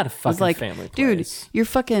place. It's not a fucking family Dude, place. you're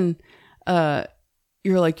fucking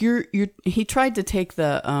you're like you're he tried to take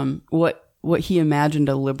the what he imagined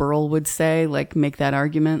a liberal would say, like make that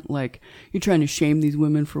argument, like you're trying to shame these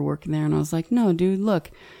women for working there. And I was like, no, dude, look,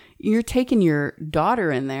 you're taking your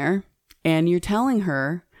daughter in there and you're telling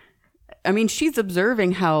her, I mean, she's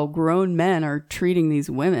observing how grown men are treating these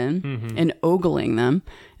women and ogling them.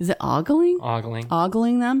 Is it ogling?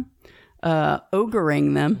 Ogling them.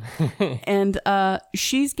 Ogering them. And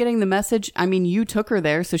she's getting the message. I mean, you took her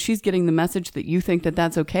there, so she's getting the message that you think that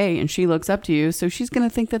that's okay, and she looks up to you, so she's going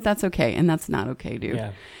to think that that's okay, and that's not okay, dude.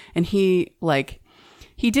 Yeah. And he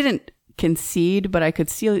didn't concede, but I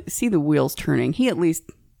could see the wheels turning. He at least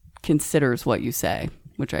considers what you say,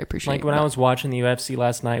 which I appreciate. Like when I was watching the UFC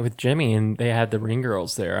last night with Jimmy and they had the ring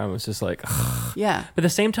girls there, I was just like, ugh. Yeah. But at the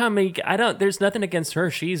same time, there's nothing against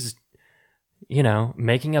her. She's, you know,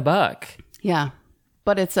 making a buck. Yeah.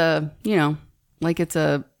 But it's a cycle.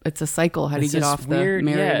 How do you It's get this off weird,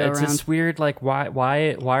 the merry-go-round? it's this weird, like,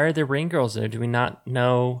 why are the ring girls there? Do we not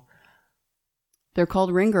know? They're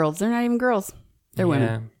called ring girls. They're not even girls. They're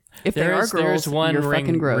women. If they are girls, there's one you're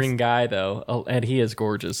fucking gross. ring guy though, and he is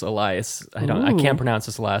gorgeous. Elias, I can't pronounce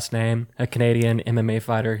his last name. A Canadian MMA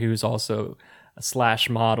fighter who's also a /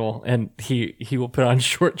 model, and he will put on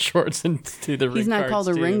short shorts into the ring. He's not called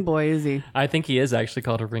a ring boy, is he? I think he is actually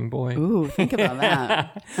called a ring boy. Ooh, think about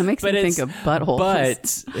that. That makes me think of buttholes.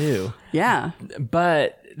 But ew. Yeah.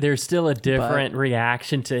 But there's still a different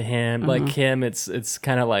reaction to him. Like him, it's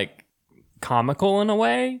kind of like comical in a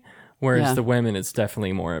way. Whereas the women, it's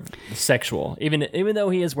definitely more sexual, even though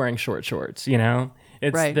he is wearing short shorts, you know?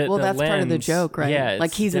 It's Right. Well, that's part of the joke, right? Yeah.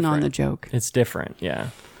 Like he's in on the joke. It's different, yeah.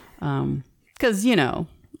 Because, you know,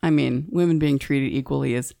 I mean, women being treated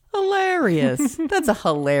equally is hilarious. That's a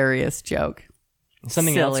hilarious joke.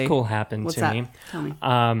 Something Silly. else cool happened What's to that? me. Tell me.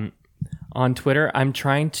 On Twitter, I'm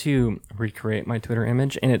trying to recreate my Twitter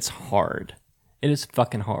image, and it's hard. It is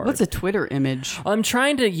fucking hard. What's a Twitter image? I'm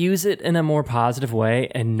trying to use it in a more positive way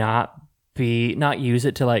and not use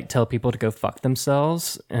it to like tell people to go fuck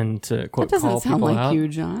themselves and to quote That doesn't call sound people like out. you,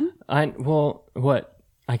 John. What?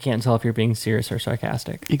 I can't tell if you're being serious or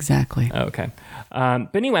sarcastic. Exactly. Oh, okay.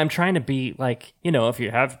 But anyway, I'm trying to be like, you know, if you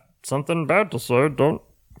have something bad to say, don't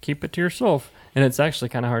keep it to yourself. And it's actually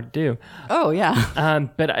kind of hard to do. Oh, yeah.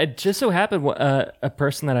 But it just so happened a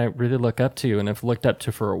person that I really look up to and have looked up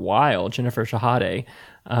to for a while, Jennifer Shahade,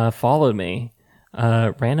 followed me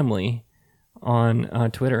randomly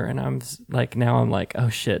on Twitter. And I'm like, oh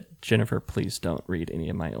shit, Jennifer, please don't read any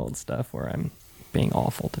of my old stuff where I'm being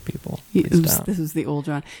awful to people. Please don't. This is the old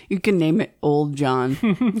John. You can name it Old John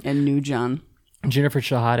and New John. Jennifer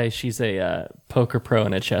Shahade, she's a poker pro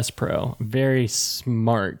and a chess pro. Very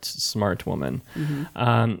smart woman.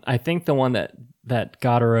 I think the one that that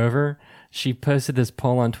got her over. She posted this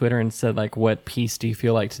poll on Twitter and said, like, what piece do you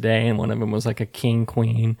feel like today? And one of them was like a king,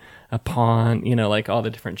 queen, a pawn, you know, like all the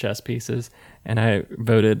different chess pieces. And I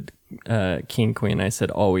voted king, queen. I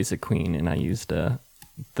said always a queen. And I used the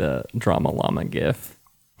drama llama gif.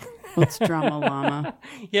 What's drama llama?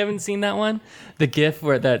 You haven't seen that one? The gif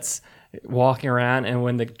where that's walking around and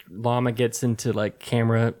when the llama gets into like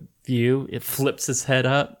camera view, it flips his head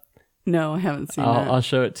up. No, I haven't seen that. I'll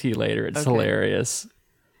show it to you later. It's hilarious.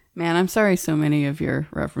 Man, I'm sorry so many of your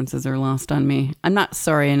references are lost on me. I'm not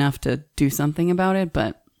sorry enough to do something about it,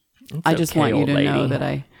 but I just want you to know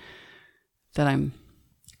that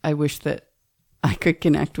I wish that I could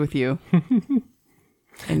connect with you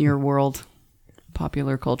in your world,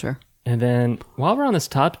 popular culture. And then while we're on this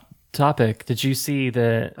topic, did you see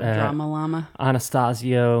the drama llama?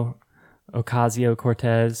 Anastasio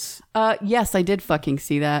Ocasio-Cortez? Yes, I did fucking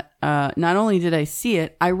see that. Not only did I see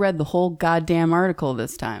it, I read the whole goddamn article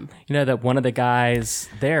this time. You know that one of the guys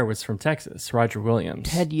there was from Texas, Roger Williams.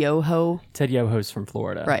 Ted Yoho. Ted Yoho's from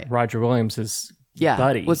Florida. Right. Roger Williams is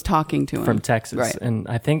buddy was talking to him from Texas. Right. And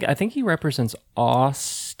I think he represents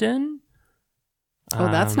Austin. Oh,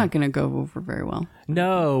 that's not going to go over very well.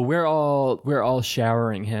 No, we're all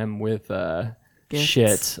showering him with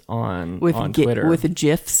shit on Twitter with the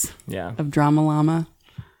gifs of drama llama.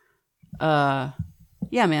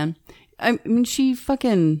 Yeah, man. I mean, she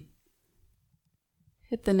fucking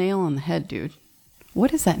hit the nail on the head, dude.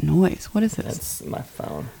 What is that noise? What is this? That's my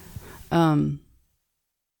phone.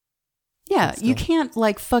 Yeah, you can't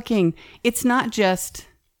like fucking. It's not just.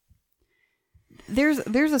 There's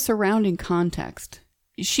a surrounding context.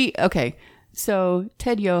 So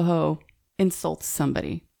Ted Yoho insults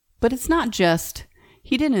somebody, but it's not just,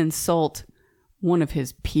 he didn't insult one of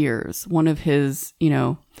his peers, one of his,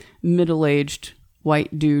 middle-aged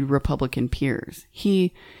white dude Republican peers.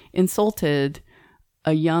 He insulted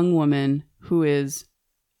a young woman who is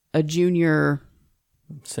a junior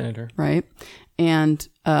senator, right? And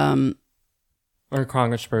or a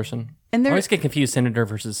congressperson. And I always get confused, senator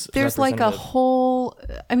versus there's like a whole,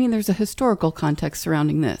 there's a historical context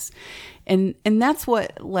surrounding this. And that's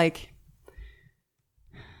what, like,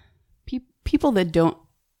 people that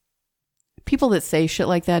say shit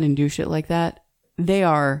like that and do shit like that, they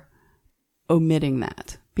are omitting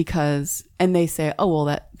that and they say, oh,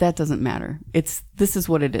 well, that doesn't matter. This is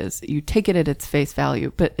what it is. You take it at its face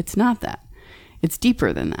value, but it's not that. It's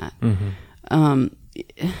deeper than that. Mm-hmm.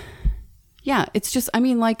 Yeah, it's just,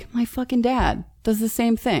 like my fucking dad does the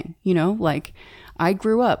same thing, like I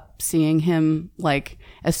grew up seeing him, like,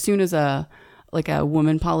 as soon as a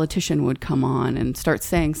woman politician would come on and start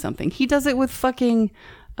saying something, he does it with fucking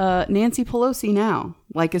Nancy Pelosi now.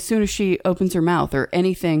 Like, as soon as she opens her mouth or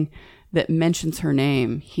anything that mentions her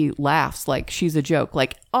name, he laughs like she's a joke,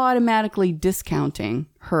 like automatically discounting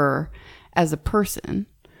her as a person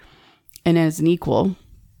and as an equal.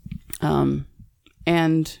 And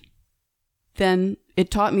then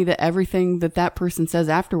it taught me that everything that person says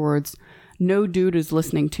afterwards, no dude is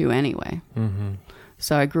listening to anyway. Mm-hmm.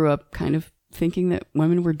 So I grew up kind of thinking that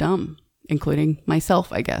women were dumb, including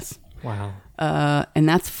myself, I guess. Wow. And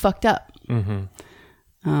that's fucked up.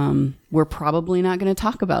 Mm-hmm. We're probably not going to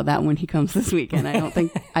talk about that when he comes this weekend. I don't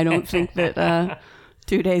think that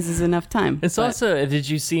 2 days is enough time. It's also, did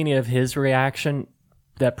you see any of his reaction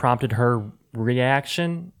that prompted her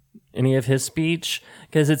reaction? Any of his speech?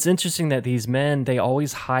 Because it's interesting that these men, they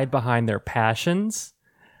always hide behind their passions.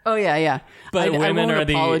 Oh, yeah. But women I won't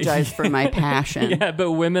apologize for my passion. Yeah,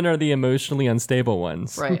 but women are the emotionally unstable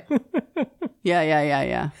ones. Right.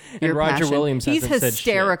 Yeah. And Roger Williams he's hasn't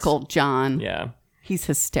hysterical, said shit. John. Yeah. He's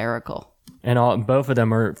hysterical. And both of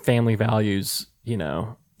them are family values,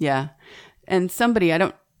 Yeah. And somebody, I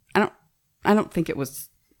don't think it was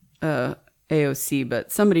AOC,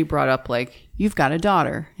 but somebody brought up, like, you've got a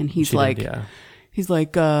daughter. And he's like,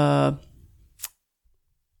 what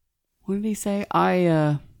did he say?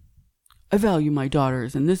 I value my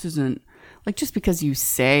daughters, and this isn't, like, just because you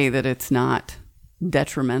say that it's not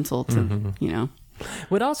detrimental to,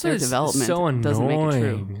 what also their is development so annoying, doesn't make it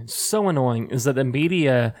true. So annoying is that the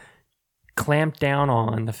media clamped down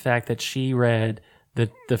on the fact that she read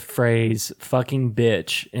the phrase "fucking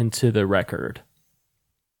bitch" into the record.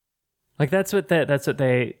 Like that's what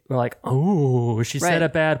they were like. Oh, she said a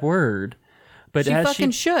bad word, but she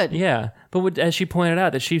fucking should. Yeah, but as she pointed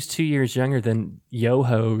out, that she's 2 years younger than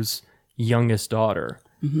Yoho's youngest daughter.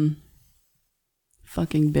 Mm-hmm.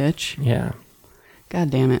 Fucking bitch. Yeah.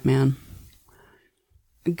 God damn it, man.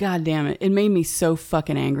 God damn it. It made me so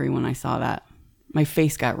fucking angry when I saw that. My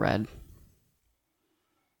face got red.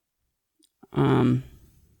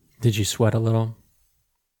 Did you sweat a little?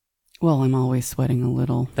 Well, I'm always sweating a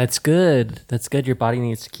little. That's good. That's good. Your body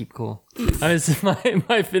needs to keep cool. I was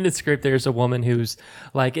my fitness group. There's a woman who's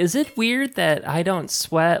like, "Is it weird that I don't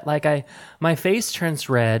sweat? Like my face turns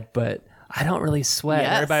red, but I don't really sweat." Yes.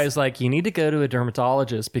 And everybody was like, "You need to go to a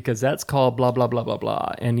dermatologist because that's called blah blah blah blah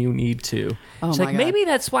blah, and you need to." Oh She's my like, God. "Maybe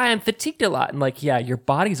that's why I'm fatigued a lot." And like, yeah, your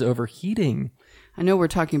body's overheating. I know we're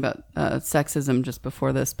talking about sexism just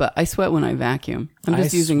before this, but I sweat when I vacuum. I'm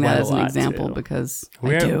just I using that sweat as a an lot, example too. because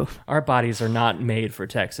I do. Our bodies are not made for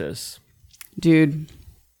Texas. Dude,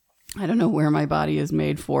 I don't know where my body is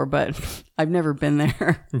made for, but I've never been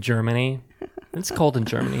there. Germany. It's cold in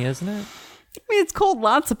Germany, isn't it? I mean, it's cold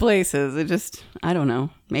lots of places. I don't know.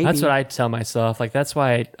 Maybe. That's what I tell myself. Like, that's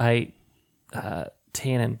why I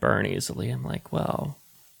tan and burn easily. I'm like, well,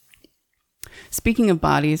 Speaking of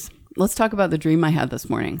bodies, let's talk about the dream I had this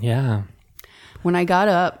morning. yeah, When I got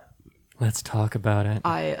up, let's talk about it.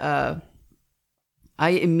 I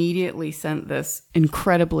immediately sent this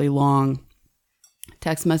incredibly long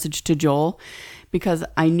text message to Joel because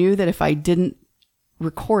I knew that if I didn't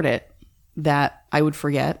record it, that I would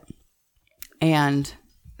forget, and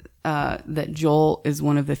that Joel is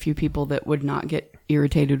one of the few people that would not get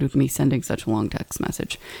irritated with me sending such a long text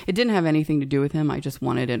message. It didn't have anything to do with him. I just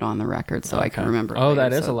wanted it on the record so I could remember. Oh, later.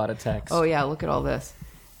 that is So- a lot of text. Oh yeah, look at all this.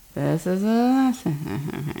 This is a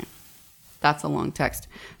that's a long text.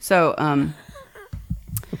 So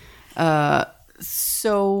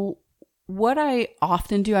so what I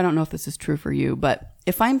often do, I don't know if this is true for you, but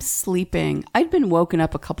if I'm sleeping, I'd been woken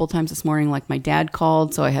up a couple times this morning, like my dad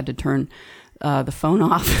called, so I had to turn the phone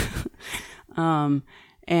off.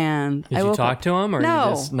 And Did I you woke talk up. to him, or No.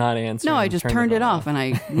 you just not answering? No, I just turned it off and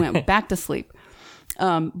I went back to sleep.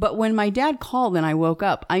 But when my dad called and I woke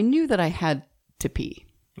up, I knew that I had to pee,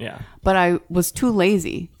 Yeah. but I was too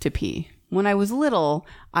lazy to pee. When I was little,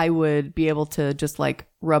 I would be able to just like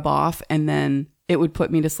rub off and then it would put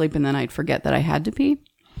me to sleep and then I'd forget that I had to pee.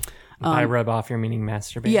 By rub off, you're meaning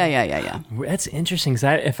masturbate. Yeah. That's interesting. Cause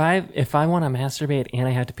if I want to masturbate and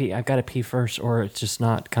I have to pee, I've got to pee first, or it's just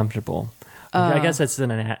not comfortable. I guess that's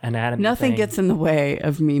an anatomy. Nothing thing. gets in the way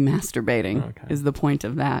of me masturbating Okay. is the point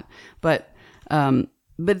of that. But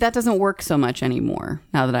that doesn't work so much anymore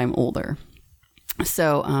now that I'm older.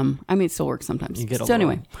 So, I mean, it still works sometimes. You get so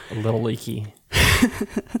anyway, a little leaky.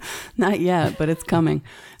 not yet, but it's coming.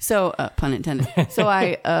 So, pun intended. So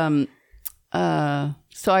I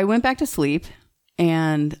went back to sleep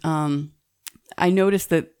and, I noticed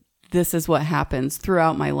that this is what happens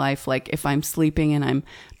throughout my life. Like if I'm sleeping and I'm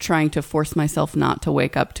trying to force myself not to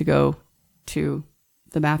wake up to go to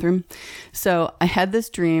the bathroom. So I had this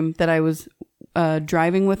dream that I was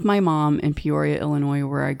driving with my mom in Peoria, Illinois,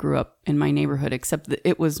 where I grew up in my neighborhood, except that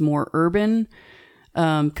it was more urban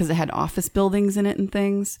because it had office buildings in it and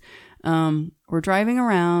things. We're driving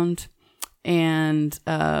around and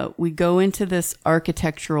we go into this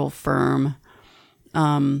architectural firm.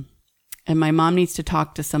 And my mom needs to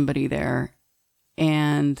talk to somebody there.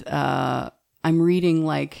 And I'm reading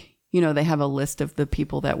they have a list of the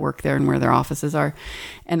people that work there and where their offices are.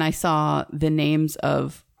 And I saw the names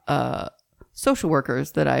of social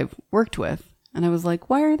workers that I've worked with. And I was like,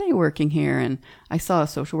 why are they working here? And I saw a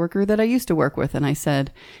social worker that I used to work with. And I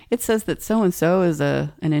said, it says that so-and-so is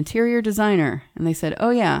an interior designer. And they said,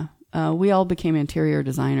 oh, yeah, we all became interior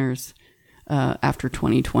designers after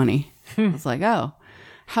 2020. I was like, oh.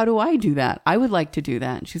 How do I do that? I would like to do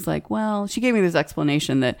that. And she's like, well, she gave me this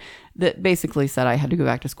explanation that basically said I had to go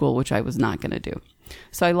back to school, which I was not going to do.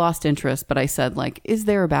 So I lost interest, but I said is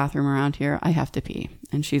there a bathroom around here? I have to pee.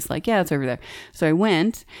 And she's like, yeah, it's over there. So I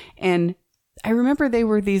went and I remember they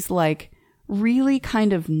were these really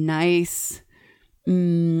kind of nice,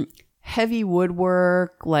 heavy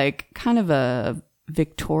woodwork, kind of a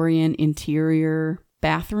Victorian interior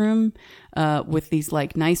bathroom with these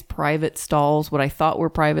nice private stalls, what I thought were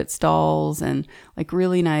private stalls, and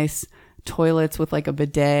really nice toilets with a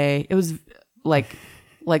bidet. It was like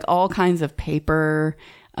all kinds of paper.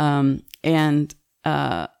 And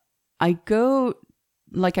I go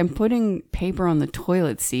I'm putting paper on the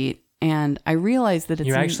toilet seat and I realize that it's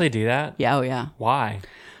You actually do that? yeah. Oh yeah. Why?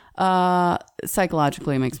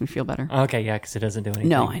 Psychologically it makes me feel better. Okay, yeah, because it doesn't do anything.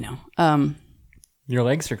 No, I know. Your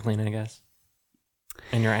legs are clean, I guess.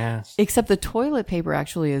 And your ass. Except the toilet paper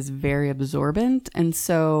actually is very absorbent. And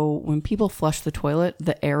so when people flush the toilet,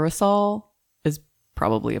 the aerosol is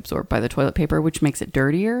probably absorbed by the toilet paper, which makes it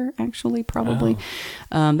dirtier, actually, probably.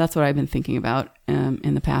 Oh. That's what I've been thinking about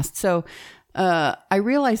in the past. So I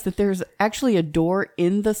realized that there's actually a door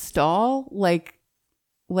in the stall, like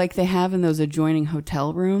they have in those adjoining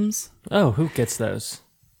hotel rooms. Oh, who gets those?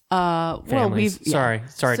 Well, families. Sorry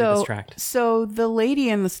to distract. So the lady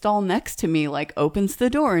in the stall next to me like opens the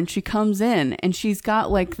door and she comes in and she's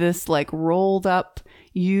got like this like rolled up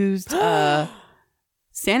used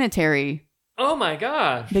sanitary. Oh my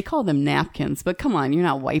gosh. They call them napkins, but come on, you're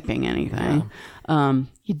not wiping anything. Yeah.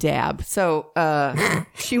 You dab. So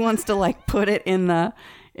she wants to like put it in the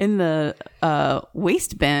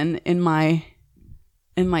waste bin in my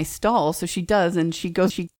stall. So she does, and she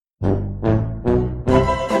goes.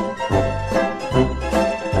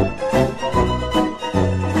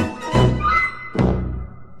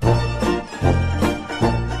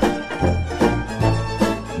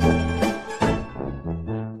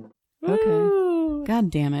 God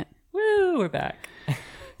damn it. Woo, we're back.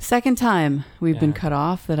 Second time we've been cut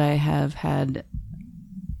off that I have had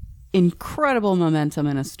incredible momentum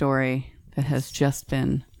in a story that has just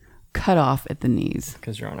been cut off at the knees.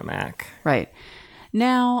 Because you're on a Mac. Right.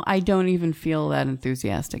 Now I don't even feel that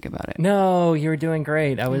enthusiastic about it. No, you were doing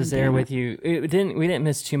great. I was there with you. We didn't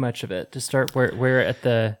miss too much of it. To start, we're at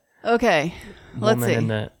the let's see. in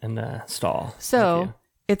the stall. So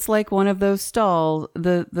it's like one of those stalls.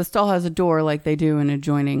 The stall has a door like they do in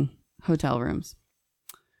adjoining hotel rooms.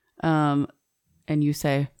 And you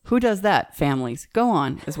say, "Who does that? Families. Go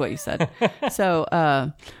on," is what you said. So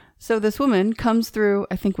this woman comes through.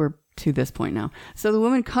 I think we're to this point now. So the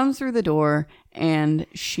woman comes through the door and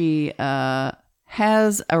she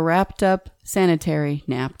has a wrapped up sanitary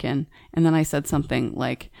napkin. And then I said something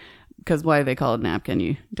like, because why do they call it napkin?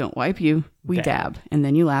 You don't wipe, we dab. And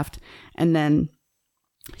then you laughed. And then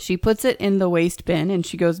she puts it in the waste bin and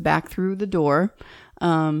she goes back through the door.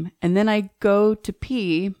 And then I go to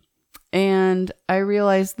pee and I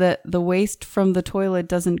realize that the waste from the toilet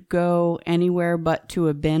doesn't go anywhere but to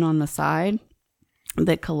a bin on the side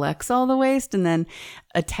that collects all the waste. And then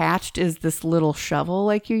attached is this little shovel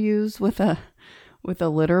like you use with a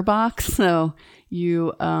litter box. So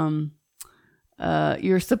you're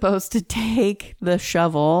supposed to take the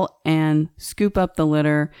shovel and scoop up the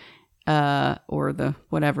litter or the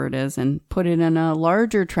whatever it is and put it in a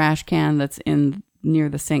larger trash can that's in near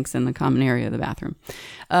the sinks in the common area of the bathroom,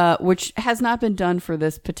 which has not been done for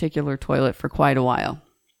this particular toilet for quite a while.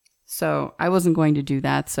 So I wasn't going to do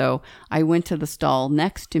that. So I went to the stall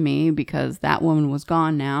next to me because that woman was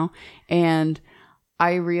gone now. And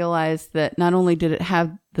I realized that not only did it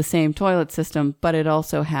have the same toilet system, but it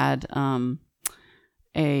also had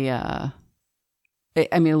it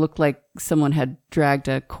looked like someone had dragged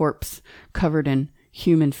a corpse covered in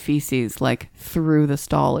human feces like through the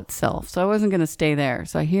stall itself. So I wasn't going to stay there.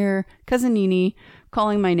 So I hear Cousin Nini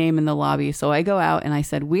calling my name in the lobby. So I go out and I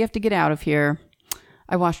said, "We have to get out of here."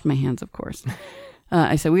 I washed my hands, of course.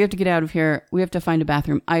 I said, "We have to get out of here. We have to find a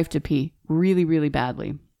bathroom. I have to pee really, really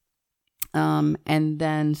badly." And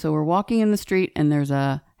then, so we're walking in the street and there's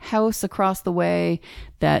a house across the way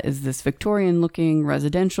that is this Victorian looking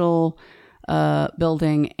residential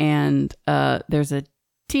building. And there's a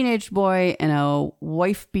teenage boy in a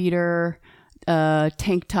wife beater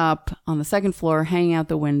tank top on the second floor hanging out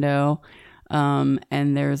the window.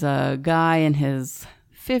 And there's a guy in his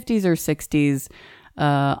 50s or 60s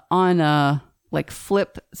on a like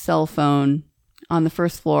flip cell phone on the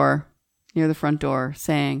first floor near the front door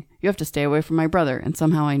saying, "You have to stay away from my brother." And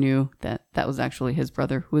somehow I knew that that was actually his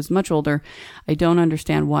brother, who is much older. I don't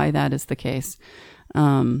understand why that is the case.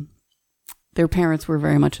 Their parents were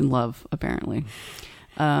very much in love, apparently.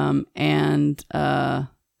 And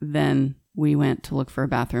then we went to look for a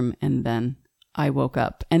bathroom, and then I woke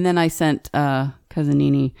up. And then I sent Cousin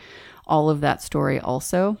Nini all of that story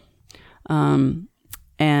also. And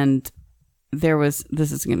there was,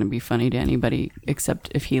 this is going to be funny to anybody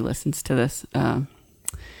except if he listens to this.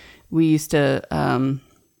 We used to,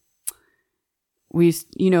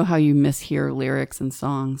 you know how you mishear lyrics and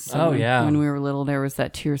songs. So when we were little, there was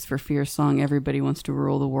that Tears for Fears song, "Everybody Wants to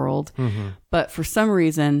Rule the World." Mm-hmm. But for some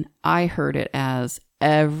reason, I heard it as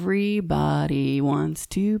 "Everybody Wants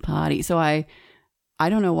to Potty." So I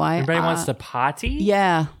don't know why. Everybody wants to potty?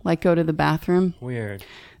 Yeah, like go to the bathroom. Weird.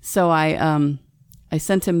 So I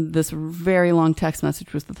sent him this very long text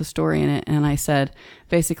message with the story in it, and I said,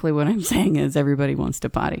 basically what I'm saying is everybody wants to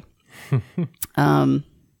potty.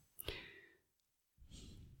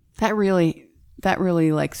 That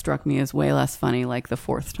really like struck me as way less funny like the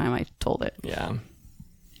fourth time I told it. Yeah.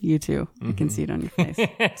 You too. Mm-hmm. I can see it on your face.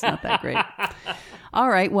 It's not that great. All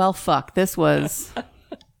right. Well, fuck. This was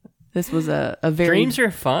a very... Dreams are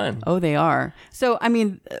fun. Oh, they are. So, I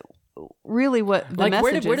mean, really what the like,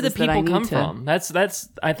 message where do the is that people come from? That's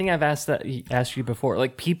I think I've asked you before.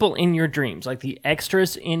 Like, people in your dreams, like the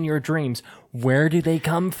extras in your dreams, where do they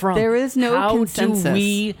come from? There is no consensus. How do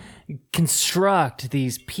we construct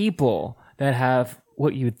these people that have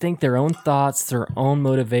what you would think their own thoughts, their own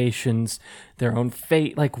motivations, their own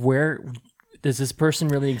fate. Like, where does this person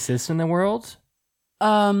really exist in the world?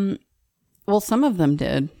 Well, some of them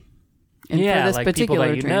did. And yeah, for this like particular people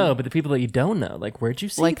that you dream, know, but the people that you don't know, like, where'd you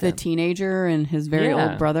see like them? the teenager and his very Yeah.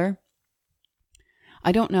 old brother.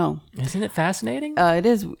 I don't know. Isn't it fascinating? It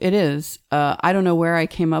is. It is. I don't know where I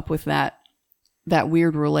came up with that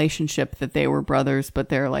weird relationship that they were brothers, but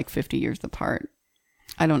they're like 50 years apart.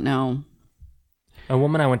 I don't know. A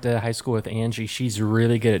woman I went to high school with, Angie, she's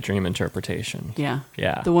really good at dream interpretation. Yeah.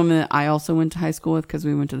 Yeah. The woman that I also went to high school with because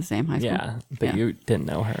we went to the same high school. Yeah, but Yeah. you didn't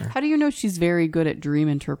know her. How do you know she's very good at dream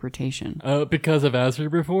interpretation? Because I've asked her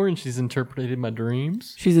before and she's interpreted my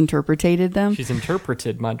dreams. She's interpreted them. She's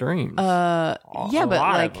interpreted my dreams. Yeah, A but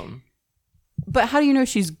lot like, of them. but how do you know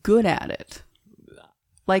she's good at it?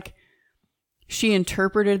 Like, she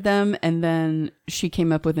interpreted them and then she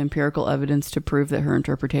came up with empirical evidence to prove that her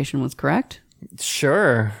interpretation was correct?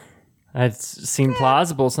 Sure. It seemed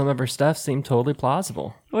plausible. Some of her stuff seemed totally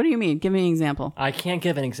plausible. What do you mean? Give me an example. I can't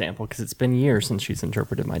give an example because it's been years since she's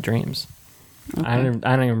interpreted my dreams. I don't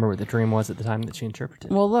even remember what the dream was at the time that she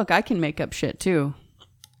interpreted. Well, look, I can make up shit too.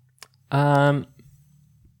 Um,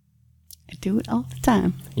 I do it all the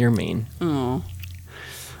time. you're mean. Oh.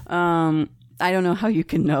 I don't know how you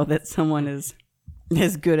can know that someone is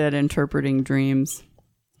good at interpreting dreams.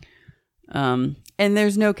 And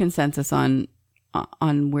there's no consensus on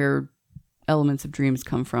where elements of dreams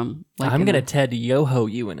come from. Like I'm gonna Ted Yoho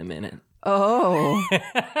you in a minute. Oh.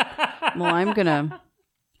 Well, I'm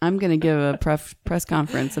gonna give a press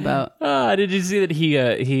conference about. Did you see that he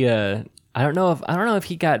I don't know if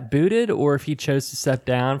he got booted or if he chose to step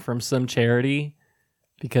down from some charity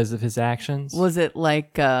because of his actions. Was it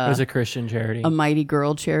like It was a Christian charity. a Mighty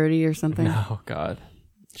Girl charity or something? Oh God,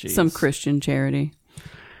 Jeez. Some Christian charity.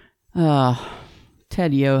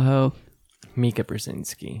 Ted Yoho. Mika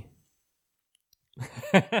Brzezinski.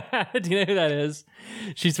 Do you know who that is?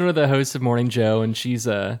 She's one of the hosts of Morning Joe, and she's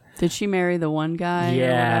Did she marry the one guy? or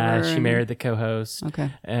yeah, whatever? she married the co-host.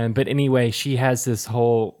 Okay. But anyway, she has this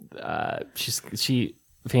whole she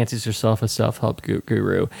fancies herself a self-help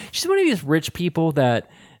guru. She's one of these rich people that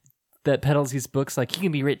peddles these books like you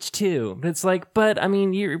can be rich too. But it's like, but I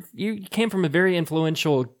mean, you came from a very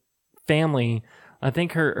influential family. I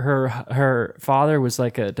think her father was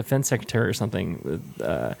like a defense secretary or something.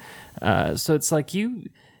 So it's like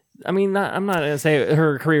I'm not gonna say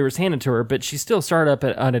her career was handed to her, but she still started up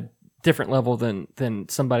on a different level than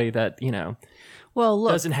somebody that Well,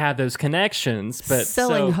 look, doesn't have those connections. But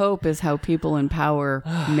selling hope is how people in power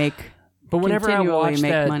make. But whenever I continually watch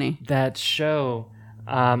make money. that show,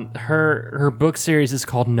 her book series is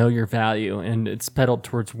called Know Your Value, and it's peddled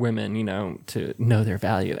towards women, to know their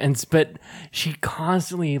value. But she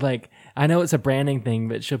constantly I know it's a branding thing,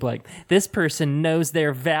 but she'll be like, this person knows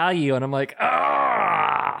their value, and I'm like,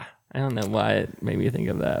 ah. I don't know why it made me think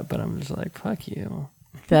of that, but I'm just like, fuck you.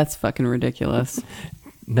 That's fucking ridiculous.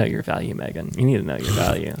 Know your value, Megan. You need to know your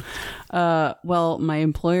value. Well, my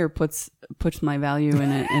employer puts my value in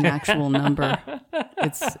an actual number.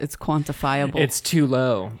 It's quantifiable. It's too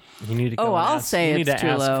low. You need to go. I'll ask. say you need it's to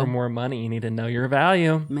too ask low. for more money. You need to know your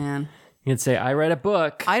value. Man, You can say, I read a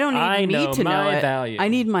book. I don't need me know to know my it. value. I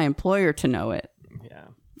need my employer to know it.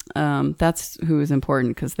 Yeah. That's who is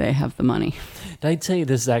important because they have the money. Did I tell you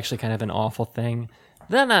this is actually kind of an awful thing?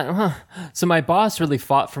 So my boss really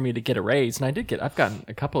fought for me to get a raise, and I've gotten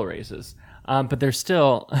a couple of raises. But they're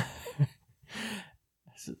still,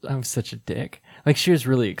 I'm such a dick. Like, she was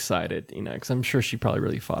really excited, because I'm sure she probably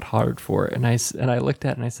really fought hard for it. And I looked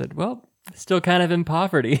at it and I said, well, still kind of in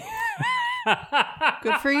poverty.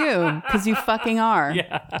 Good for you, because you fucking are.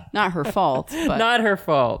 Yeah. Not her fault, but Not her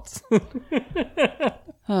fault.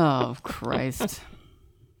 oh Christ.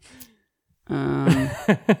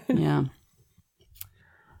 Yeah.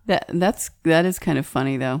 That is kind of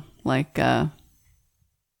funny though. Like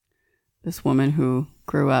this woman who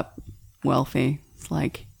grew up wealthy. It's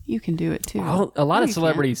like, you can do it too. Well, a lot No, of you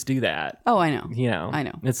celebrities do that. Oh, I know. I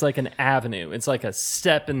know. It's like an avenue. It's like a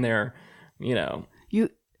step in their, You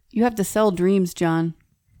have to sell dreams, John.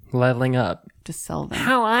 leveling up. To sell them.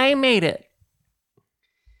 How I made it.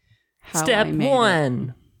 How Step I made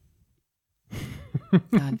 1. it.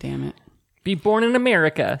 God damn it. Be born in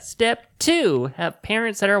America. Step 2. Have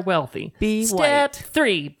parents that are wealthy. Be Step white.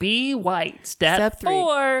 3. Be white. Step 3.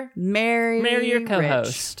 4. Marry Your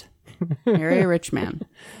co-host. Marry a rich man.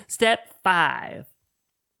 Step 5.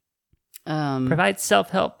 Provide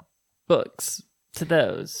self-help books to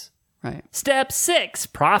those. Right. Step 6.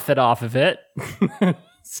 Profit off of it.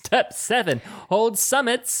 Step 7. Hold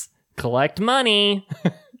summits. Collect money.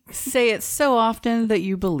 Say it so often that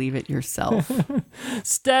you believe it yourself.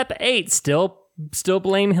 Step 8, still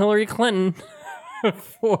blame Hillary Clinton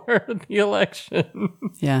for the election.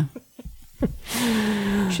 Yeah.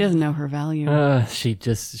 She doesn't know her value. She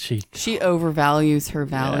overvalues her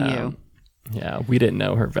value. Yeah, we didn't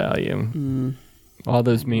know her value. All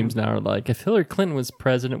those memes now are like, if Hillary Clinton was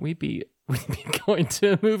president, we'd be going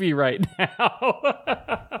to a movie right now.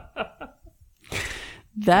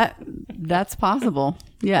 That's possible.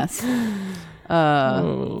 Yes. Justin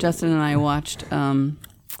and I watched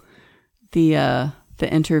the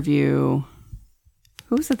interview.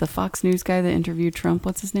 Who was it? The Fox News guy that interviewed Trump.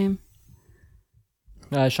 What's his name?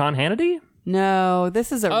 Sean Hannity? No,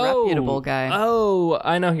 this is a reputable guy. Oh,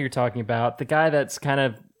 I know who you're talking about. The guy that's kind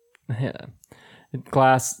of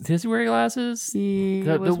glass. Does he wear glasses? He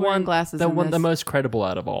was wearing glasses. The most credible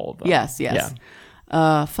out of all of them. Yes. Yeah.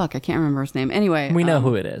 Fuck, I can't remember his name. Anyway, we know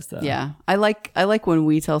who it is, though. Yeah, I like when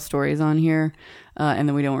we tell stories on here, and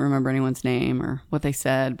then we don't remember anyone's name or what they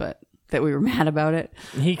said, but that we were mad about it.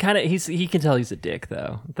 He can tell he's a dick,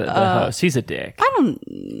 though. The host, he's a dick.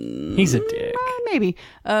 He's a dick. Maybe,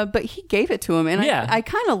 but he gave it to him, and I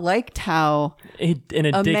kind of liked how in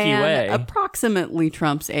a dicky man, way, approximately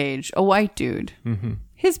Trump's age, a white dude,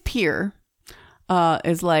 his peer,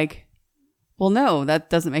 is like, well, no, that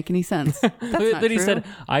doesn't make any sense. That's not then he true. said,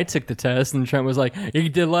 I took the test, and Trump was like, you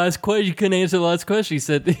did the last question, you couldn't answer the last question. He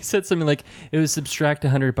said something like, it was subtract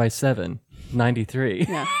 100 by 7, 93.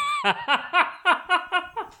 Yeah.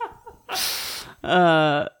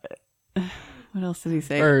 What else did he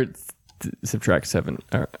say? Or subtract 7.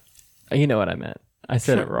 Or, you know what I meant. I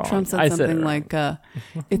said it wrong. Trump said something like,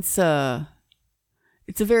 it's a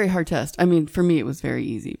very hard test. I mean, for me, it was very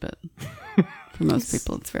easy, but for most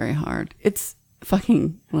people, it's very hard. It's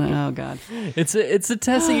fucking, oh God. It's a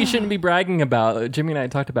test that you shouldn't be bragging about. Jimmy and I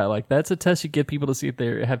talked about, like, that's a test you give people to see if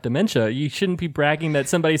they have dementia. You shouldn't be bragging that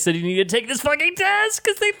somebody said you need to take this fucking test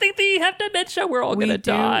because they think that you have dementia. We're all going to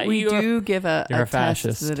die. We do give a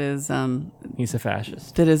fascist. test that is... He's a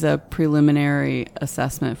fascist. That is a preliminary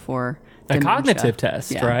assessment for dementia. A cognitive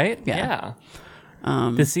test, right? Yeah.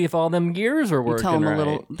 To see if all them gears are working. You tell them right. a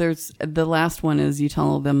little. There's the last one is you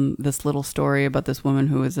tell them this little story about this woman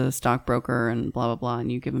who is a stockbroker and blah blah blah,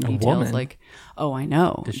 and you give them details woman? like, "Oh, I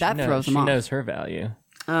know." That throws them off. She knows her value.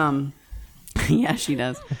 Yeah, she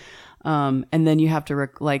does. And then you have to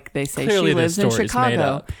like they say Clearly she lives in story's made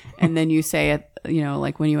Chicago, up. and then you say it. You know,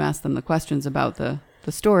 like when you ask them the questions about the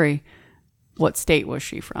story, what state was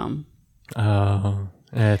she from? Oh,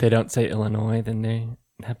 if they don't say Illinois, then they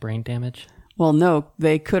have brain damage. Well, no,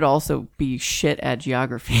 they could also be shit at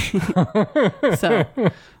geography. So,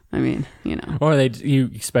 I mean, you know. Or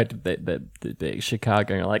you expect that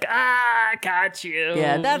Chicago, and you're like, got you.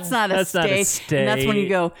 Yeah, that's not a state. And that's when you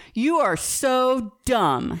go, you are so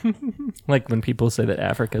dumb. Like when people say that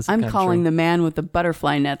Africa's a I'm country. calling the man with the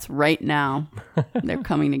butterfly nets right now. They're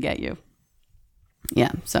coming to get you.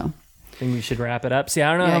 Yeah, so. I think we should wrap it up. See,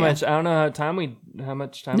 I don't know how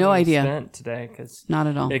much time we spent today, because not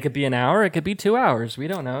at all. It could be an hour, it could be 2 hours. We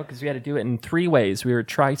don't know, because we had to do it in 3 ways. We were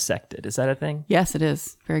trisected. Is that a thing? Yes, it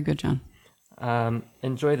is. Very good, John.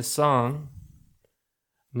 Enjoy the song.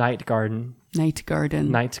 Night Garden. Night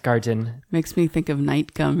Garden. Night Garden. Makes me think of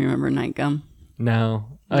Night Gum. You remember Night Gum?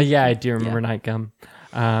 No. Yeah, I do remember Night Gum.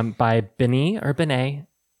 By Benet.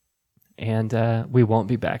 And we won't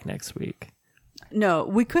be back next week. No,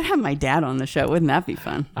 we could have my dad on the show. Wouldn't that be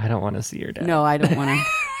fun? I don't want to see your dad. No, I don't want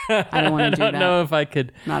to. I don't want to do that. I don't know if I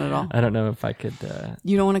could. Not at all. I don't know if I could.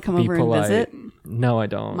 You don't want to come over polite. and visit? No, I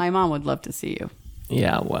don't. My mom would love to see you.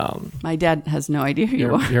 Yeah, well. My dad has no idea who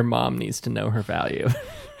you are. Your mom needs to know her value.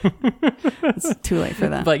 It's too late for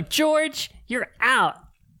that. Like, George, you're out.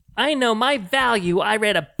 I know my value. I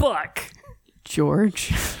read a book.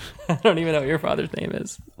 George. I don't even know what your father's name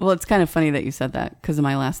is. Well, it's kind of funny that you said that because of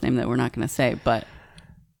my last name that we're not going to say, but.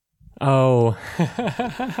 Oh.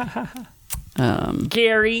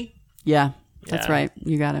 Gary. Yeah, that's right.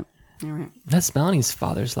 You got it. You're right. That's Melanie's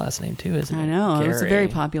father's last name, too, isn't it? I know. Gary. It was a very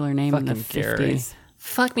popular name in the Fucking 50s. Gary.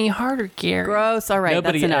 Fuck me harder, Gary. Gross. All right.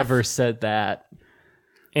 Nobody that's enough. ever said that.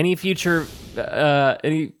 Any future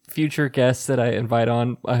guests that I invite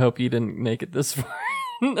on, I hope you didn't make it this far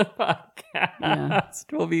in the podcast. Yeah.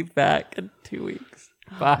 We'll be back in 2 weeks.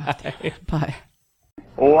 Bye. Bye.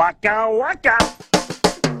 Waka waka.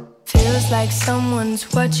 Feels like someone's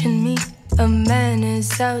watching me. A man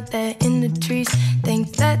is out there in the trees.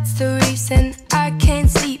 Think that's the reason I can't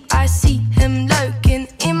sleep. I see him lurking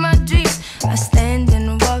in my dreams. I stand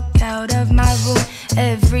and walk out of my room.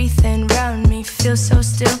 Everything around me feels so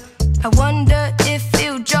still. I wonder if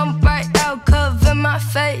he'll jump right out, cover my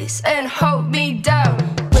face and hold me down.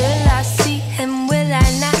 Will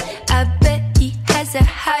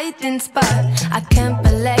hiding spot. I can't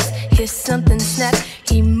relax, hear something snap.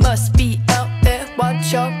 He must be out there,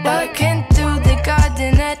 watch your back. Walking through the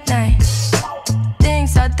garden at night,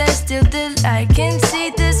 things out there still delight. Can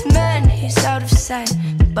see this man, he's out of sight,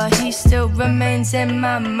 but he still remains in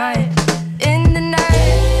my mind. In the night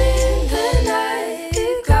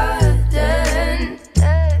garden,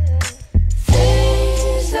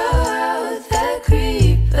 things are out there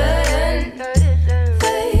creeping.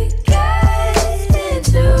 They get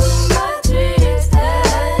into my dreams,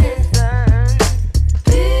 then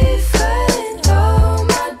befriend all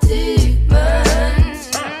my demons.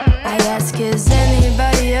 I ask, is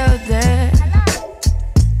anybody out there?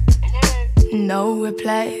 No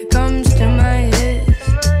reply comes to my ears.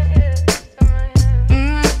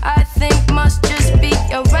 I think must just be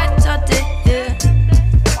a rat or dead.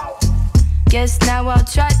 Guess now I'll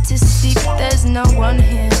try to see if there's no one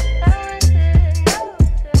here.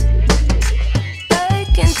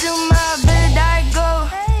 Back into my bed I go,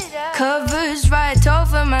 covers right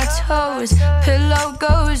over my toes, pillow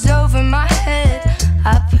goes over my head.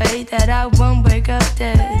 I pray that I won't wake up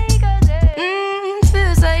dead.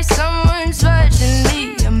 Feels like someone's watching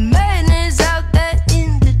me. A man is out there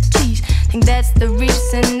in the trees. Think that's the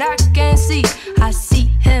reason I can't see. I see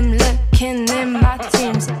him looking in my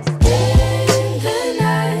dreams. In the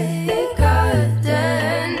night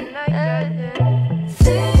garden,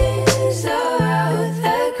 things are out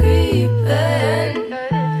there creeping.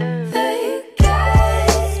 They get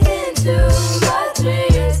into my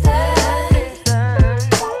dreams, then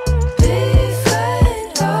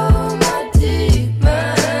befriend all my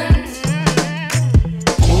demons.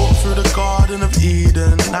 Walk through the Garden of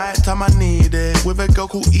Eden, nighttime I need it. With a girl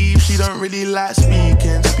called Eve, she don't really like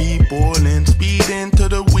speaking. Speedballing, speeding to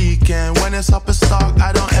the weekend. When it's up and stuck,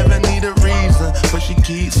 I don't ever need a reason, but she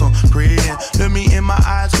keeps on praying. Look me in my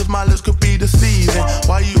eyes, cause my lips could be deceiving.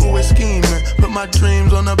 Why you always scheming? Put my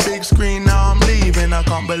dreams on a big screen, now I'm leaving. I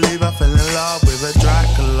can't believe I fell in love with a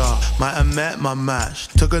Dracula. Might have met my match.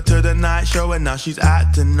 Took her to the night show and now she's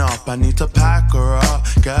acting up. I need to pack her up,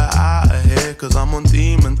 get her out of here, cause I'm on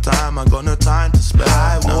demon time, I got no time to spare.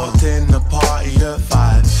 I walked in the party at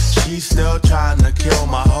 5. She's still trying to kill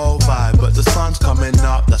my whole vibe, but the sun's coming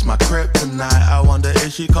up, that's my kryptonite. I wonder,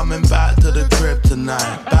 is she coming back to the crib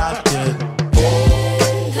tonight? Bad kid.